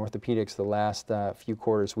 In orthopedics, the last few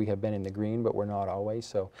quarters we have been in the green, but we're not always.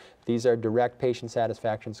 So these are direct patient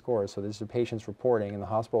satisfaction scores. So this is patients reporting, and the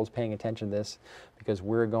hospital is paying attention to this because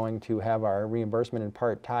we're going to have our reimbursement in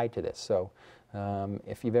part tied to this. So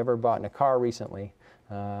if you've ever bought in a car recently,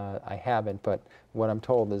 I haven't, but what I'm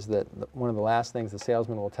told is that one of the last things the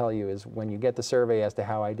salesman will tell you is when you get the survey as to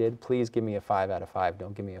how I did, please give me a 5 out of 5.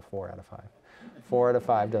 Don't give me a 4 out of 5. 4 out of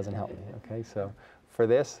 5 doesn't help me, okay? So for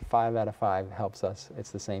this, 5 out of 5 helps us.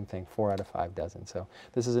 It's the same thing. 4 out of 5 doesn't. So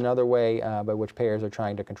this is another way by which payers are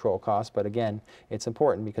trying to control costs, but again, it's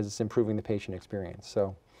important because it's improving the patient experience.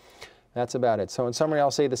 So that's about it. So in summary,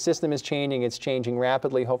 I'll say the system is changing. It's changing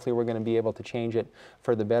rapidly. Hopefully we're going to be able to change it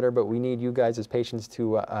for the better, but we need you guys as patients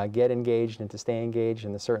to get engaged and to stay engaged,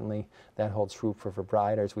 and certainly that holds true for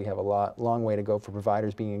providers. We have a long way to go for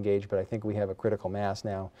providers being engaged, but I think we have a critical mass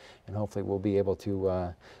now, and hopefully we'll be able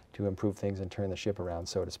to improve things and turn the ship around,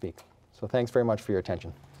 so to speak. So thanks very much for your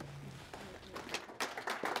attention.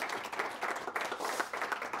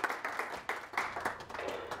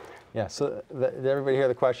 Yeah, so did everybody hear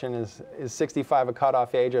the question? Is 65 a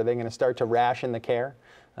cutoff age? Are they going to start to ration the care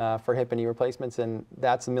for hip and knee replacements? And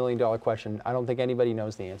that's the million-dollar question. I don't think anybody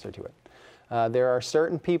knows the answer to it. There are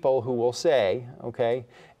certain people who will say, okay,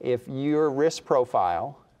 if your risk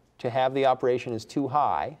profile to have the operation is too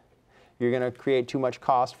high, you're going to create too much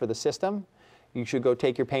cost for the system, you should go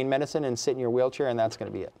take your pain medicine and sit in your wheelchair, and that's going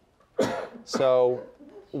to be it. So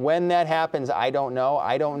when that happens, I don't know.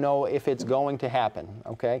 I don't know if it's going to happen,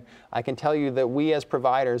 okay? I can tell you that we as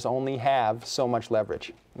providers only have so much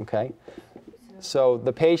leverage, okay? So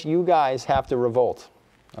the patient, you guys have to revolt,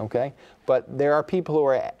 okay? But there are people who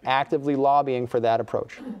are actively lobbying for that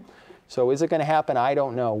approach. So is it going to happen? I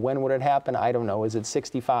don't know. When would it happen? I don't know. Is it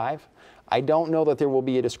 65? I don't know that there will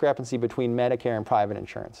be a discrepancy between Medicare and private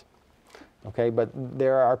insurance. Okay, but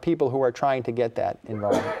there are people who are trying to get that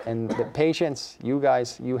involved. And the patients, you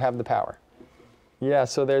guys, you have the power. Yeah,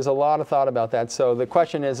 so there's a lot of thought about that. So the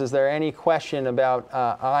question is there any question about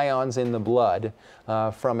ions in the blood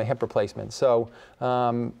from a hip replacement? So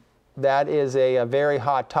that is a very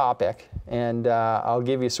hot topic, and I'll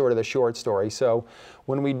give you sort of the short story. So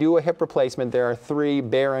when we do a hip replacement, there are 3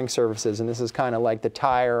 bearing surfaces, and this is kind of like the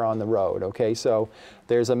tire on the road, okay? So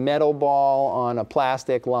there's a metal ball on a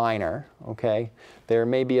plastic liner, okay? There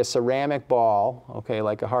may be a ceramic ball, okay,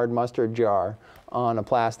 like a hard mustard jar on a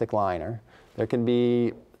plastic liner. There can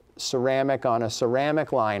be ceramic on a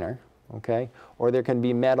ceramic liner, okay? Or there can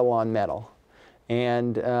be metal on metal.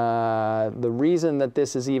 And the reason that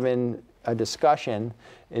this is even a discussion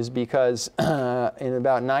is because in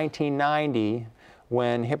about 1990,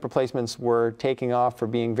 when hip replacements were taking off for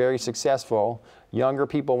being very successful, younger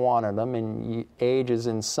people wanted them, and age is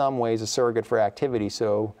in some ways a surrogate for activity.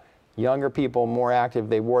 So younger people, more active,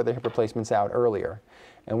 they wore their hip replacements out earlier.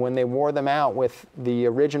 And when they wore them out with the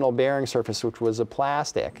original bearing surface, which was a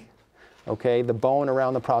plastic, okay, the bone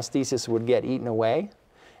around the prosthesis would get eaten away,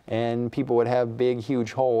 and people would have big,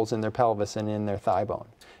 huge holes in their pelvis and in their thigh bone.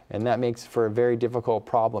 And that makes for a very difficult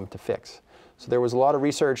problem to fix. So there was a lot of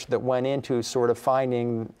research that went into sort of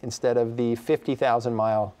finding, instead of the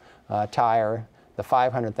 50,000-mile tire, the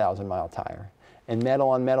 500,000-mile tire. and metal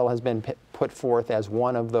on metal has been put forth as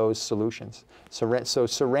one of those solutions. So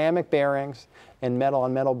ceramic bearings and metal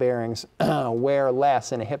on metal bearings wear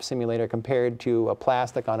less in a hip simulator compared to a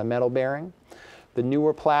plastic on a metal bearing. The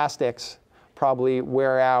newer plastics probably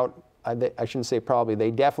wear out, I shouldn't say probably,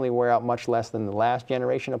 they definitely wear out much less than the last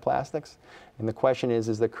generation of plastics. And the question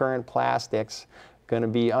is the current plastics going to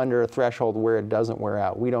be under a threshold where it doesn't wear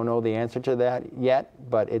out? We don't know the answer to that yet,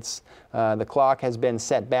 but it's, the clock has been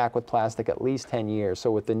set back with plastic at least 10 years. So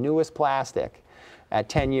with the newest plastic, at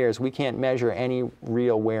 10 years, we can't measure any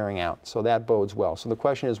real wearing out. So that bodes well. So the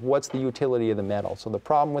question is, what's the utility of the metal? So the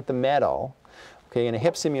problem with the metal, okay, in a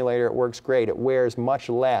hip simulator, it works great. It wears much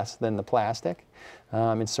less than the plastic.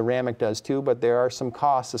 And ceramic does too, but there are some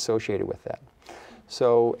costs associated with that.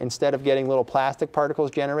 So instead of getting little plastic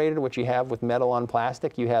particles generated, which you have with metal on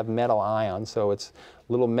plastic, you have metal ions. So it's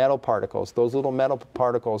little metal particles. Those little metal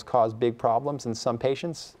particles cause big problems in some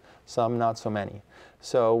patients, some not so many.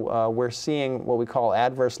 So we're seeing what we call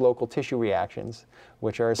adverse local tissue reactions,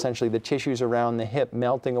 which are essentially the tissues around the hip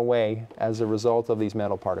melting away as a result of these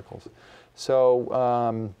metal particles.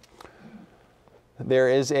 So there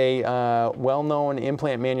is a well-known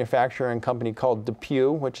implant manufacturer and company called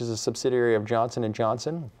DePuy, which is a subsidiary of Johnson &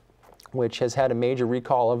 Johnson, which has had a major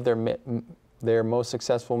recall of their most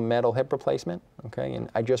successful metal hip replacement. Okay, and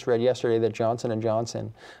I just read yesterday that Johnson &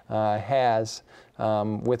 Johnson has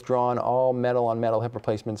withdrawn all metal on metal hip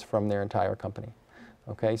replacements from their entire company.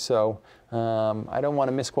 Okay, so I don't want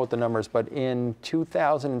to misquote the numbers, but in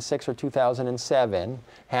 2006 or 2007,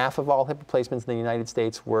 half of all hip replacements in the United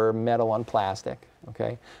States were metal on plastic.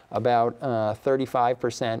 Okay, about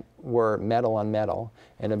 35% were metal on metal,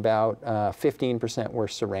 and about 15% were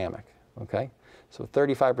ceramic. Okay, so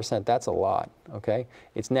 35%, that's a lot. Okay,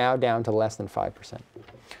 it's now down to less than 5%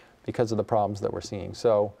 because of the problems that we're seeing.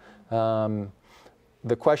 So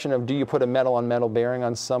the question of do you put a metal on metal bearing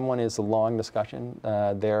on someone is a long discussion.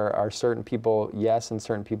 There are certain people yes and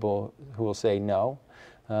certain people who will say no.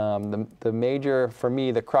 The major, for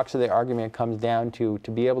me, the crux of the argument comes down to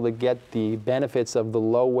be able to get the benefits of the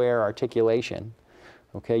low wear articulation.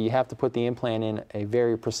 Okay, you have to put the implant in a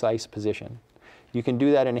very precise position. You can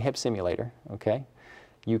do that in a hip simulator. Okay,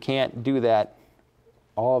 you can't do that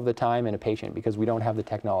all of the time in a patient because we don't have the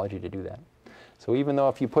technology to do that. So even though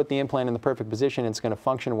if you put the implant in the perfect position, it's going to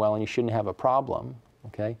function well and you shouldn't have a problem,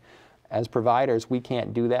 okay? As providers, we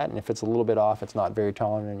can't do that, and if it's a little bit off, it's not very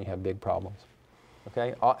tolerant and you have big problems.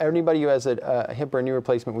 Okay? Anybody who has a hip or knee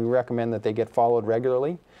replacement, we recommend that they get followed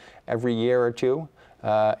regularly, every year or two.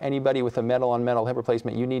 Anybody with a metal on metal hip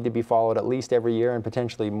replacement, you need to be followed at least every year and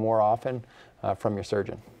potentially more often from your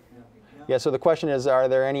surgeon. Yeah, so the question is, are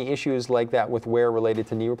there any issues like that with wear related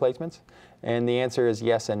to knee replacements? And the answer is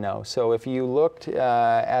yes and no. So if you looked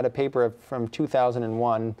at a paper from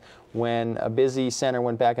 2001, when a busy center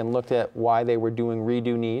went back and looked at why they were doing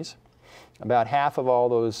redo knees, about half of all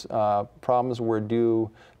those problems were due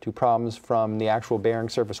to problems from the actual bearing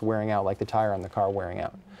surface wearing out, like the tire on the car wearing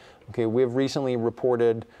out. Okay, we've recently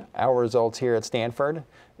reported our results here at Stanford,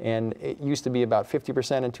 and it used to be about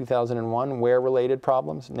 50% in 2001 wear-related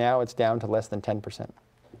problems. Now it's down to less than 10%.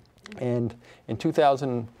 And in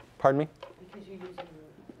 2000, pardon me? Because you're using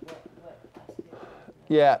what plastic?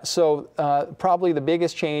 Yeah, so probably the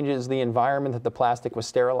biggest change is the environment that the plastic was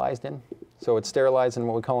sterilized in. So it's sterilized in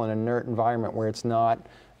what we call an inert environment where it's not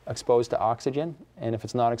exposed to oxygen. And if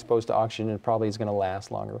it's not exposed to oxygen, it probably is going to last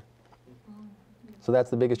longer. So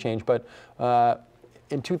that's the biggest change. But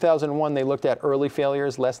in 2001, they looked at early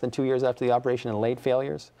failures less than 2 years after the operation and late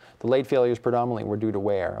failures. The late failures predominantly were due to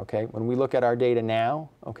wear. Okay? When we look at our data now,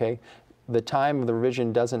 okay, the time of the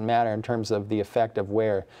revision doesn't matter in terms of the effect of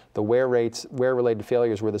wear. The wear rates, wear-related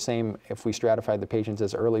failures were the same if we stratified the patients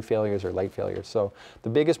as early failures or late failures. So the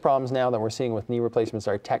biggest problems now that we're seeing with knee replacements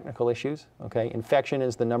are technical issues. Okay? Infection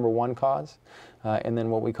is the #1 cause. And then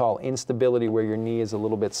what we call instability, where your knee is a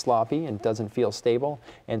little bit sloppy and doesn't feel stable,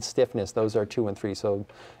 and stiffness, those are 2 and 3. So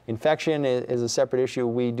infection is a separate issue.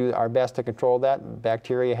 We do our best to control that.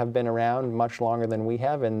 Bacteria have been around much longer than we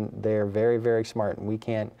have, and they're very, very smart, and we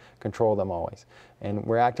can't control them always. And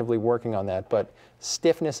we're actively working on that. But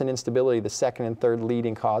stiffness and instability, the second and third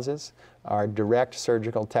leading causes, are direct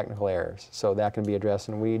surgical technical errors. So that can be addressed,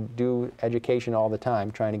 and we do education all the time,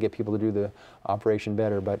 trying to get people to do the operation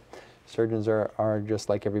better. But surgeons are just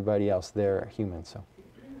like everybody else. They're human. So,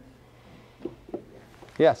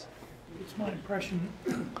 yes? It's my impression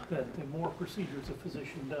that the more procedures a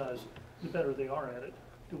physician does, the better they are at it.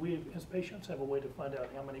 Do we, as patients, have a way to find out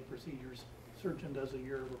how many procedures a surgeon does a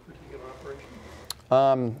year of a particular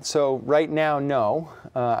operation? So right now, no.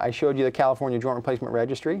 I showed you the California Joint Replacement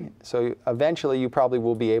Registry. So eventually, you probably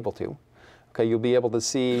will be able to. Okay, you'll be able to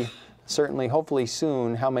see, certainly, hopefully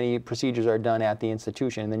soon, how many procedures are done at the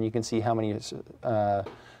institution, and then you can see how many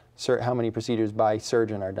procedures by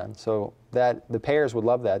surgeon are done. So that the payers would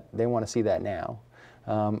love that. They want to see that now.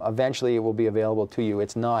 Eventually, it will be available to you.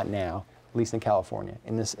 It's not now, at least in California.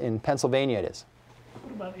 In Pennsylvania, it is.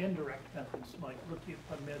 What about indirect methods, like looking at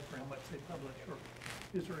PubMed for how much they publish, or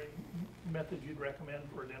is there a method you'd recommend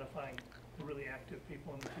for identifying the really active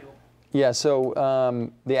people in the field? Yeah, so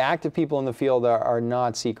the active people in the field are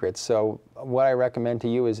not secrets. So what I recommend to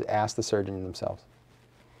you is ask the surgeon themselves.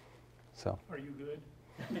 So. Are you good?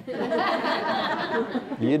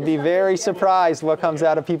 You'd be very surprised what comes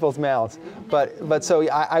out of people's mouths. But so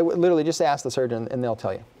I would literally just ask the surgeon and they'll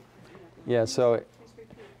tell you. Yeah, so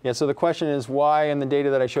the question is why in the data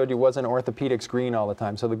that I showed you wasn't orthopedics green all the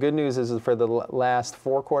time. So the good news is for the last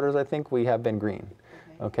 4 quarters, I think, we have been green.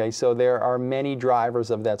 Okay, so there are many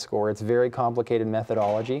drivers of that score. It's very complicated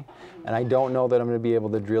methodology, and I don't know that I'm going to be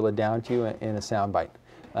able to drill it down to you in a soundbite.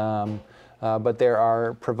 But there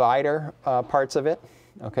are provider parts of it,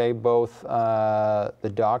 okay, both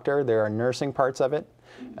the doctor, there are nursing parts of it,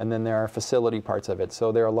 and then there are facility parts of it.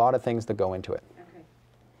 So there are a lot of things that go into it. Okay.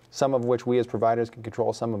 Some of which we as providers can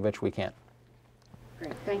control, some of which we can't.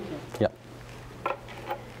 Great, thank you. Yeah.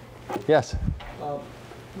 Yes?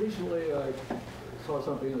 Recently, I saw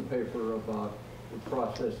something in the paper about the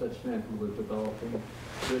process that Stanford was developing,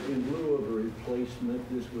 that in lieu of a replacement,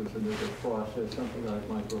 this was another process, something like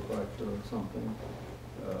microfracture or something.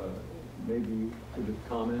 Maybe could you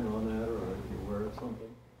comment on that, or are you aware of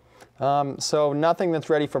something? So nothing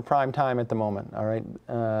that's ready for prime time at the moment, all right?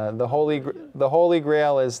 The holy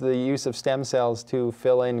grail is the use of stem cells to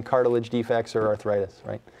fill in cartilage defects or arthritis,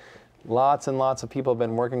 right? Lots and lots of people have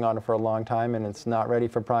been working on it for a long time, and it's not ready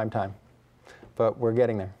for prime time. But we're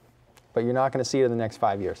getting there. But you're not going to see it in the next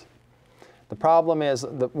 5 years. The problem is,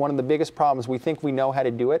 one of the biggest problems, we think we know how to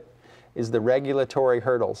do it, is the regulatory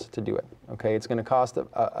hurdles to do it. Okay, it's going to cost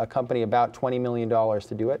a company about $20 million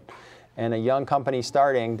to do it. And a young company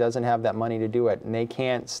starting doesn't have that money to do it. And they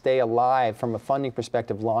can't stay alive from a funding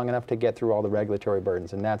perspective long enough to get through all the regulatory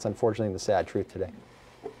burdens. And that's unfortunately the sad truth today.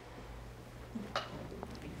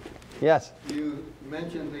 Yes? You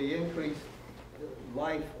mentioned the increased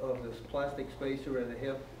life of this plastic spacer in the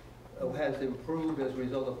hip has improved as a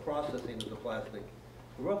result of processing of the plastic.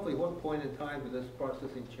 Roughly what point in time did this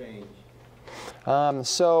processing change?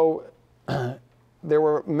 There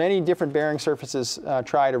were many different bearing surfaces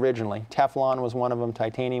tried originally. Teflon was one of them,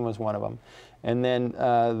 titanium was one of them. And then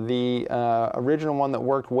the original one that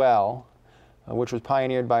worked well, which was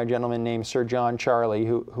pioneered by a gentleman named Sir John Charlie,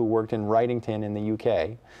 who worked in Wrightington in the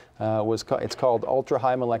UK, it's called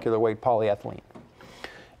ultra-high molecular weight polyethylene.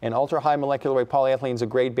 And ultra-high molecular weight polyethylene is a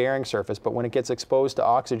great bearing surface, but when it gets exposed to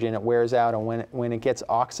oxygen, it wears out, and when it gets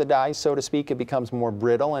oxidized, so to speak, it becomes more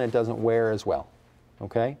brittle and it doesn't wear as well.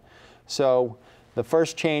 Okay? So the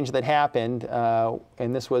first change that happened,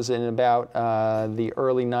 and this was in about the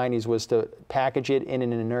early 90s, was to package it in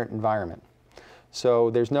an inert environment. So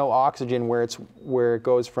there's no oxygen where it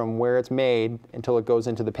goes from where it's made until it goes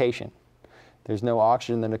into the patient. There's no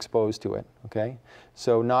oxygen that's exposed to it, okay?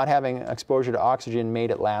 So not having exposure to oxygen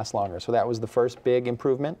made it last longer. So that was the first big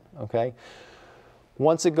improvement, okay?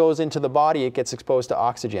 Once it goes into the body, it gets exposed to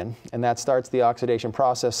oxygen, and that starts the oxidation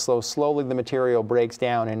process. So slowly the material breaks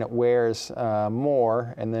down and it wears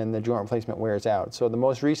more, and then the joint replacement wears out. So the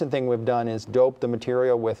most recent thing we've done is dope the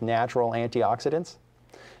material with natural antioxidants.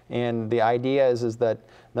 And the idea is that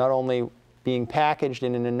not only being packaged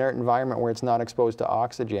in an inert environment where it's not exposed to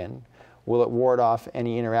oxygen, will it ward off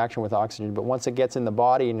any interaction with oxygen, but once it gets in the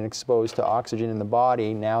body and exposed to oxygen in the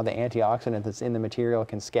body, now the antioxidant that's in the material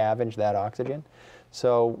can scavenge that oxygen.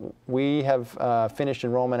 So we have finished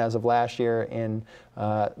enrollment as of last year in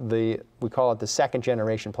we call it the second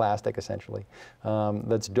generation plastic, essentially,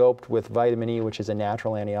 that's doped with vitamin E, which is a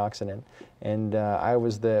natural antioxidant. And I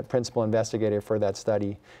was the principal investigator for that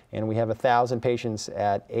study. And we have 1,000 patients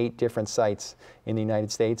at 8 different sites in the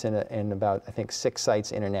United States and about, I think, 6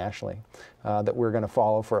 sites internationally that we're going to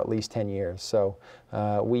follow for at least 10 years. So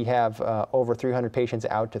we have over 300 patients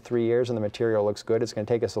out to 3 years, and the material looks good. It's going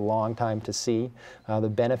to take us a long time to see the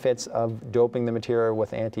benefits of doping the material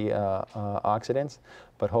with antioxidants,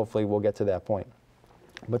 but hopefully we'll get to that point.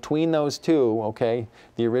 Between those two, okay,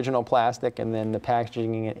 the original plastic and then the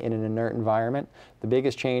packaging it in an inert environment, the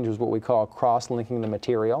biggest change was what we call cross-linking the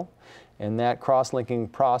material. And that cross-linking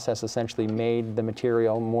process essentially made the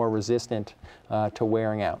material more resistant to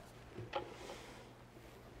wearing out.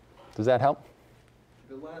 Does that help?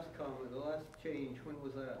 The last comment, the last change, when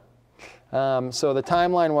was that? So the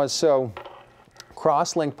timeline was,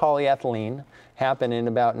 cross-linked polyethylene happened in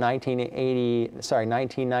about 1998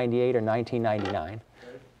 or 1999.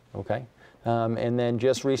 Okay. And then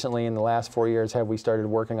just recently, in the last 4 years, have we started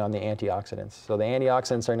working on the antioxidants. So the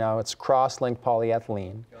antioxidants are now, it's cross-linked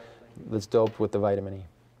polyethylene that's doped with the vitamin E.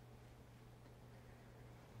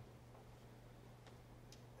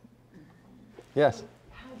 Yes?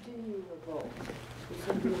 How do you revolt?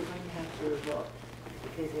 Some people don't have to revolt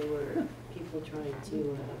because they were people trying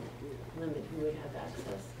to limit who would have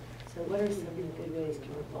access. So what are some good ways to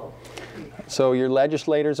revolt? So your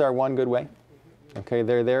legislators are one good way. Okay,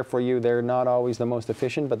 they're there for you. They're not always the most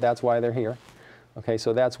efficient, but that's why they're here. Okay,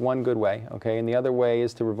 so that's one good way. Okay, and the other way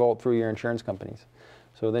is to revolt through your insurance companies.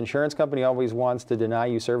 So the insurance company always wants to deny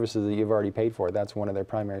you services that you've already paid for. That's one of their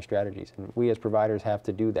primary strategies, and we as providers have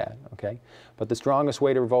to do that. Okay, but the strongest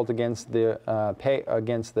way to revolt against the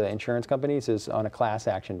insurance companies is on a class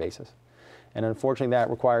action basis, and unfortunately that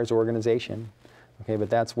requires organization. Okay, but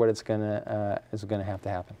that's what is going to have to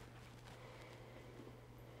happen.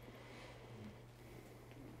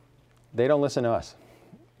 They don't listen to us.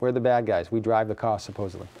 We're the bad guys. We drive the cost,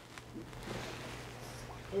 supposedly.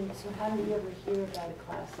 And so how do you ever hear about a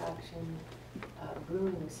class action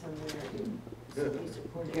brewing somewhere? So you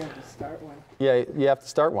support it? You have to start one. Yeah, you have to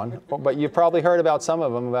start one. But you've probably heard about some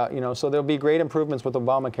of them, about, so there'll be great improvements with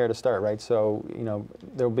Obamacare to start, right? So,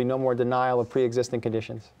 there'll be no more denial of pre-existing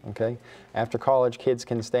conditions, okay? After college, kids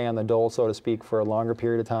can stay on the dole, so to speak, for a longer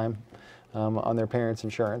period of time. On their parents'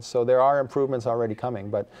 insurance. So there are improvements already coming,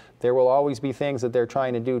 but there will always be things that they're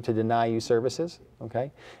trying to do to deny you services,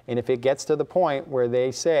 okay? And if it gets to the point where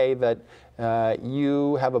they say that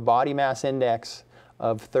you have a body mass index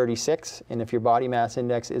of 36, and if your body mass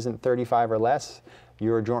index isn't 35 or less,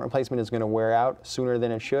 your joint replacement is going to wear out sooner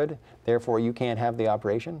than it should, therefore you can't have the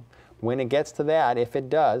operation. When it gets to that, if it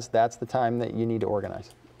does, that's the time that you need to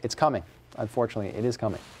organize. It's coming. Unfortunately, it is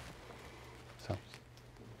coming.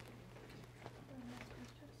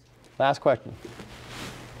 Last question.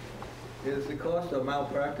 Is the cost of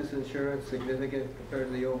malpractice insurance significant compared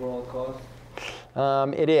to the overall cost?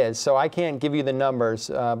 It is. So I can't give you the numbers,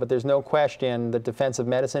 but there's no question that defensive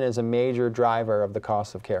medicine is a major driver of the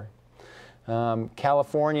cost of care.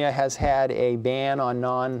 California has had a ban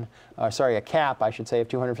on a cap, I should say, of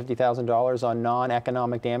 $250,000 on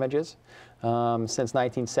non-economic damages since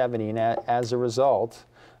 1970, and as a result,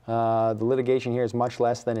 the litigation here is much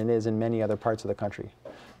less than it is in many other parts of the country.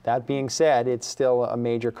 That being said, it's still a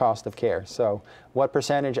major cost of care. So what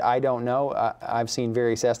percentage, I don't know. I've seen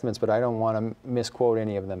various estimates, but I don't want to misquote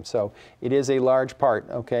any of them. So it is a large part,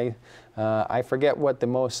 okay? I forget what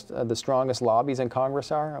the strongest lobbies in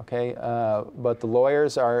Congress are, okay? But the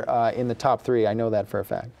lawyers are in the top 3. I know that for a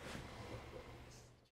fact.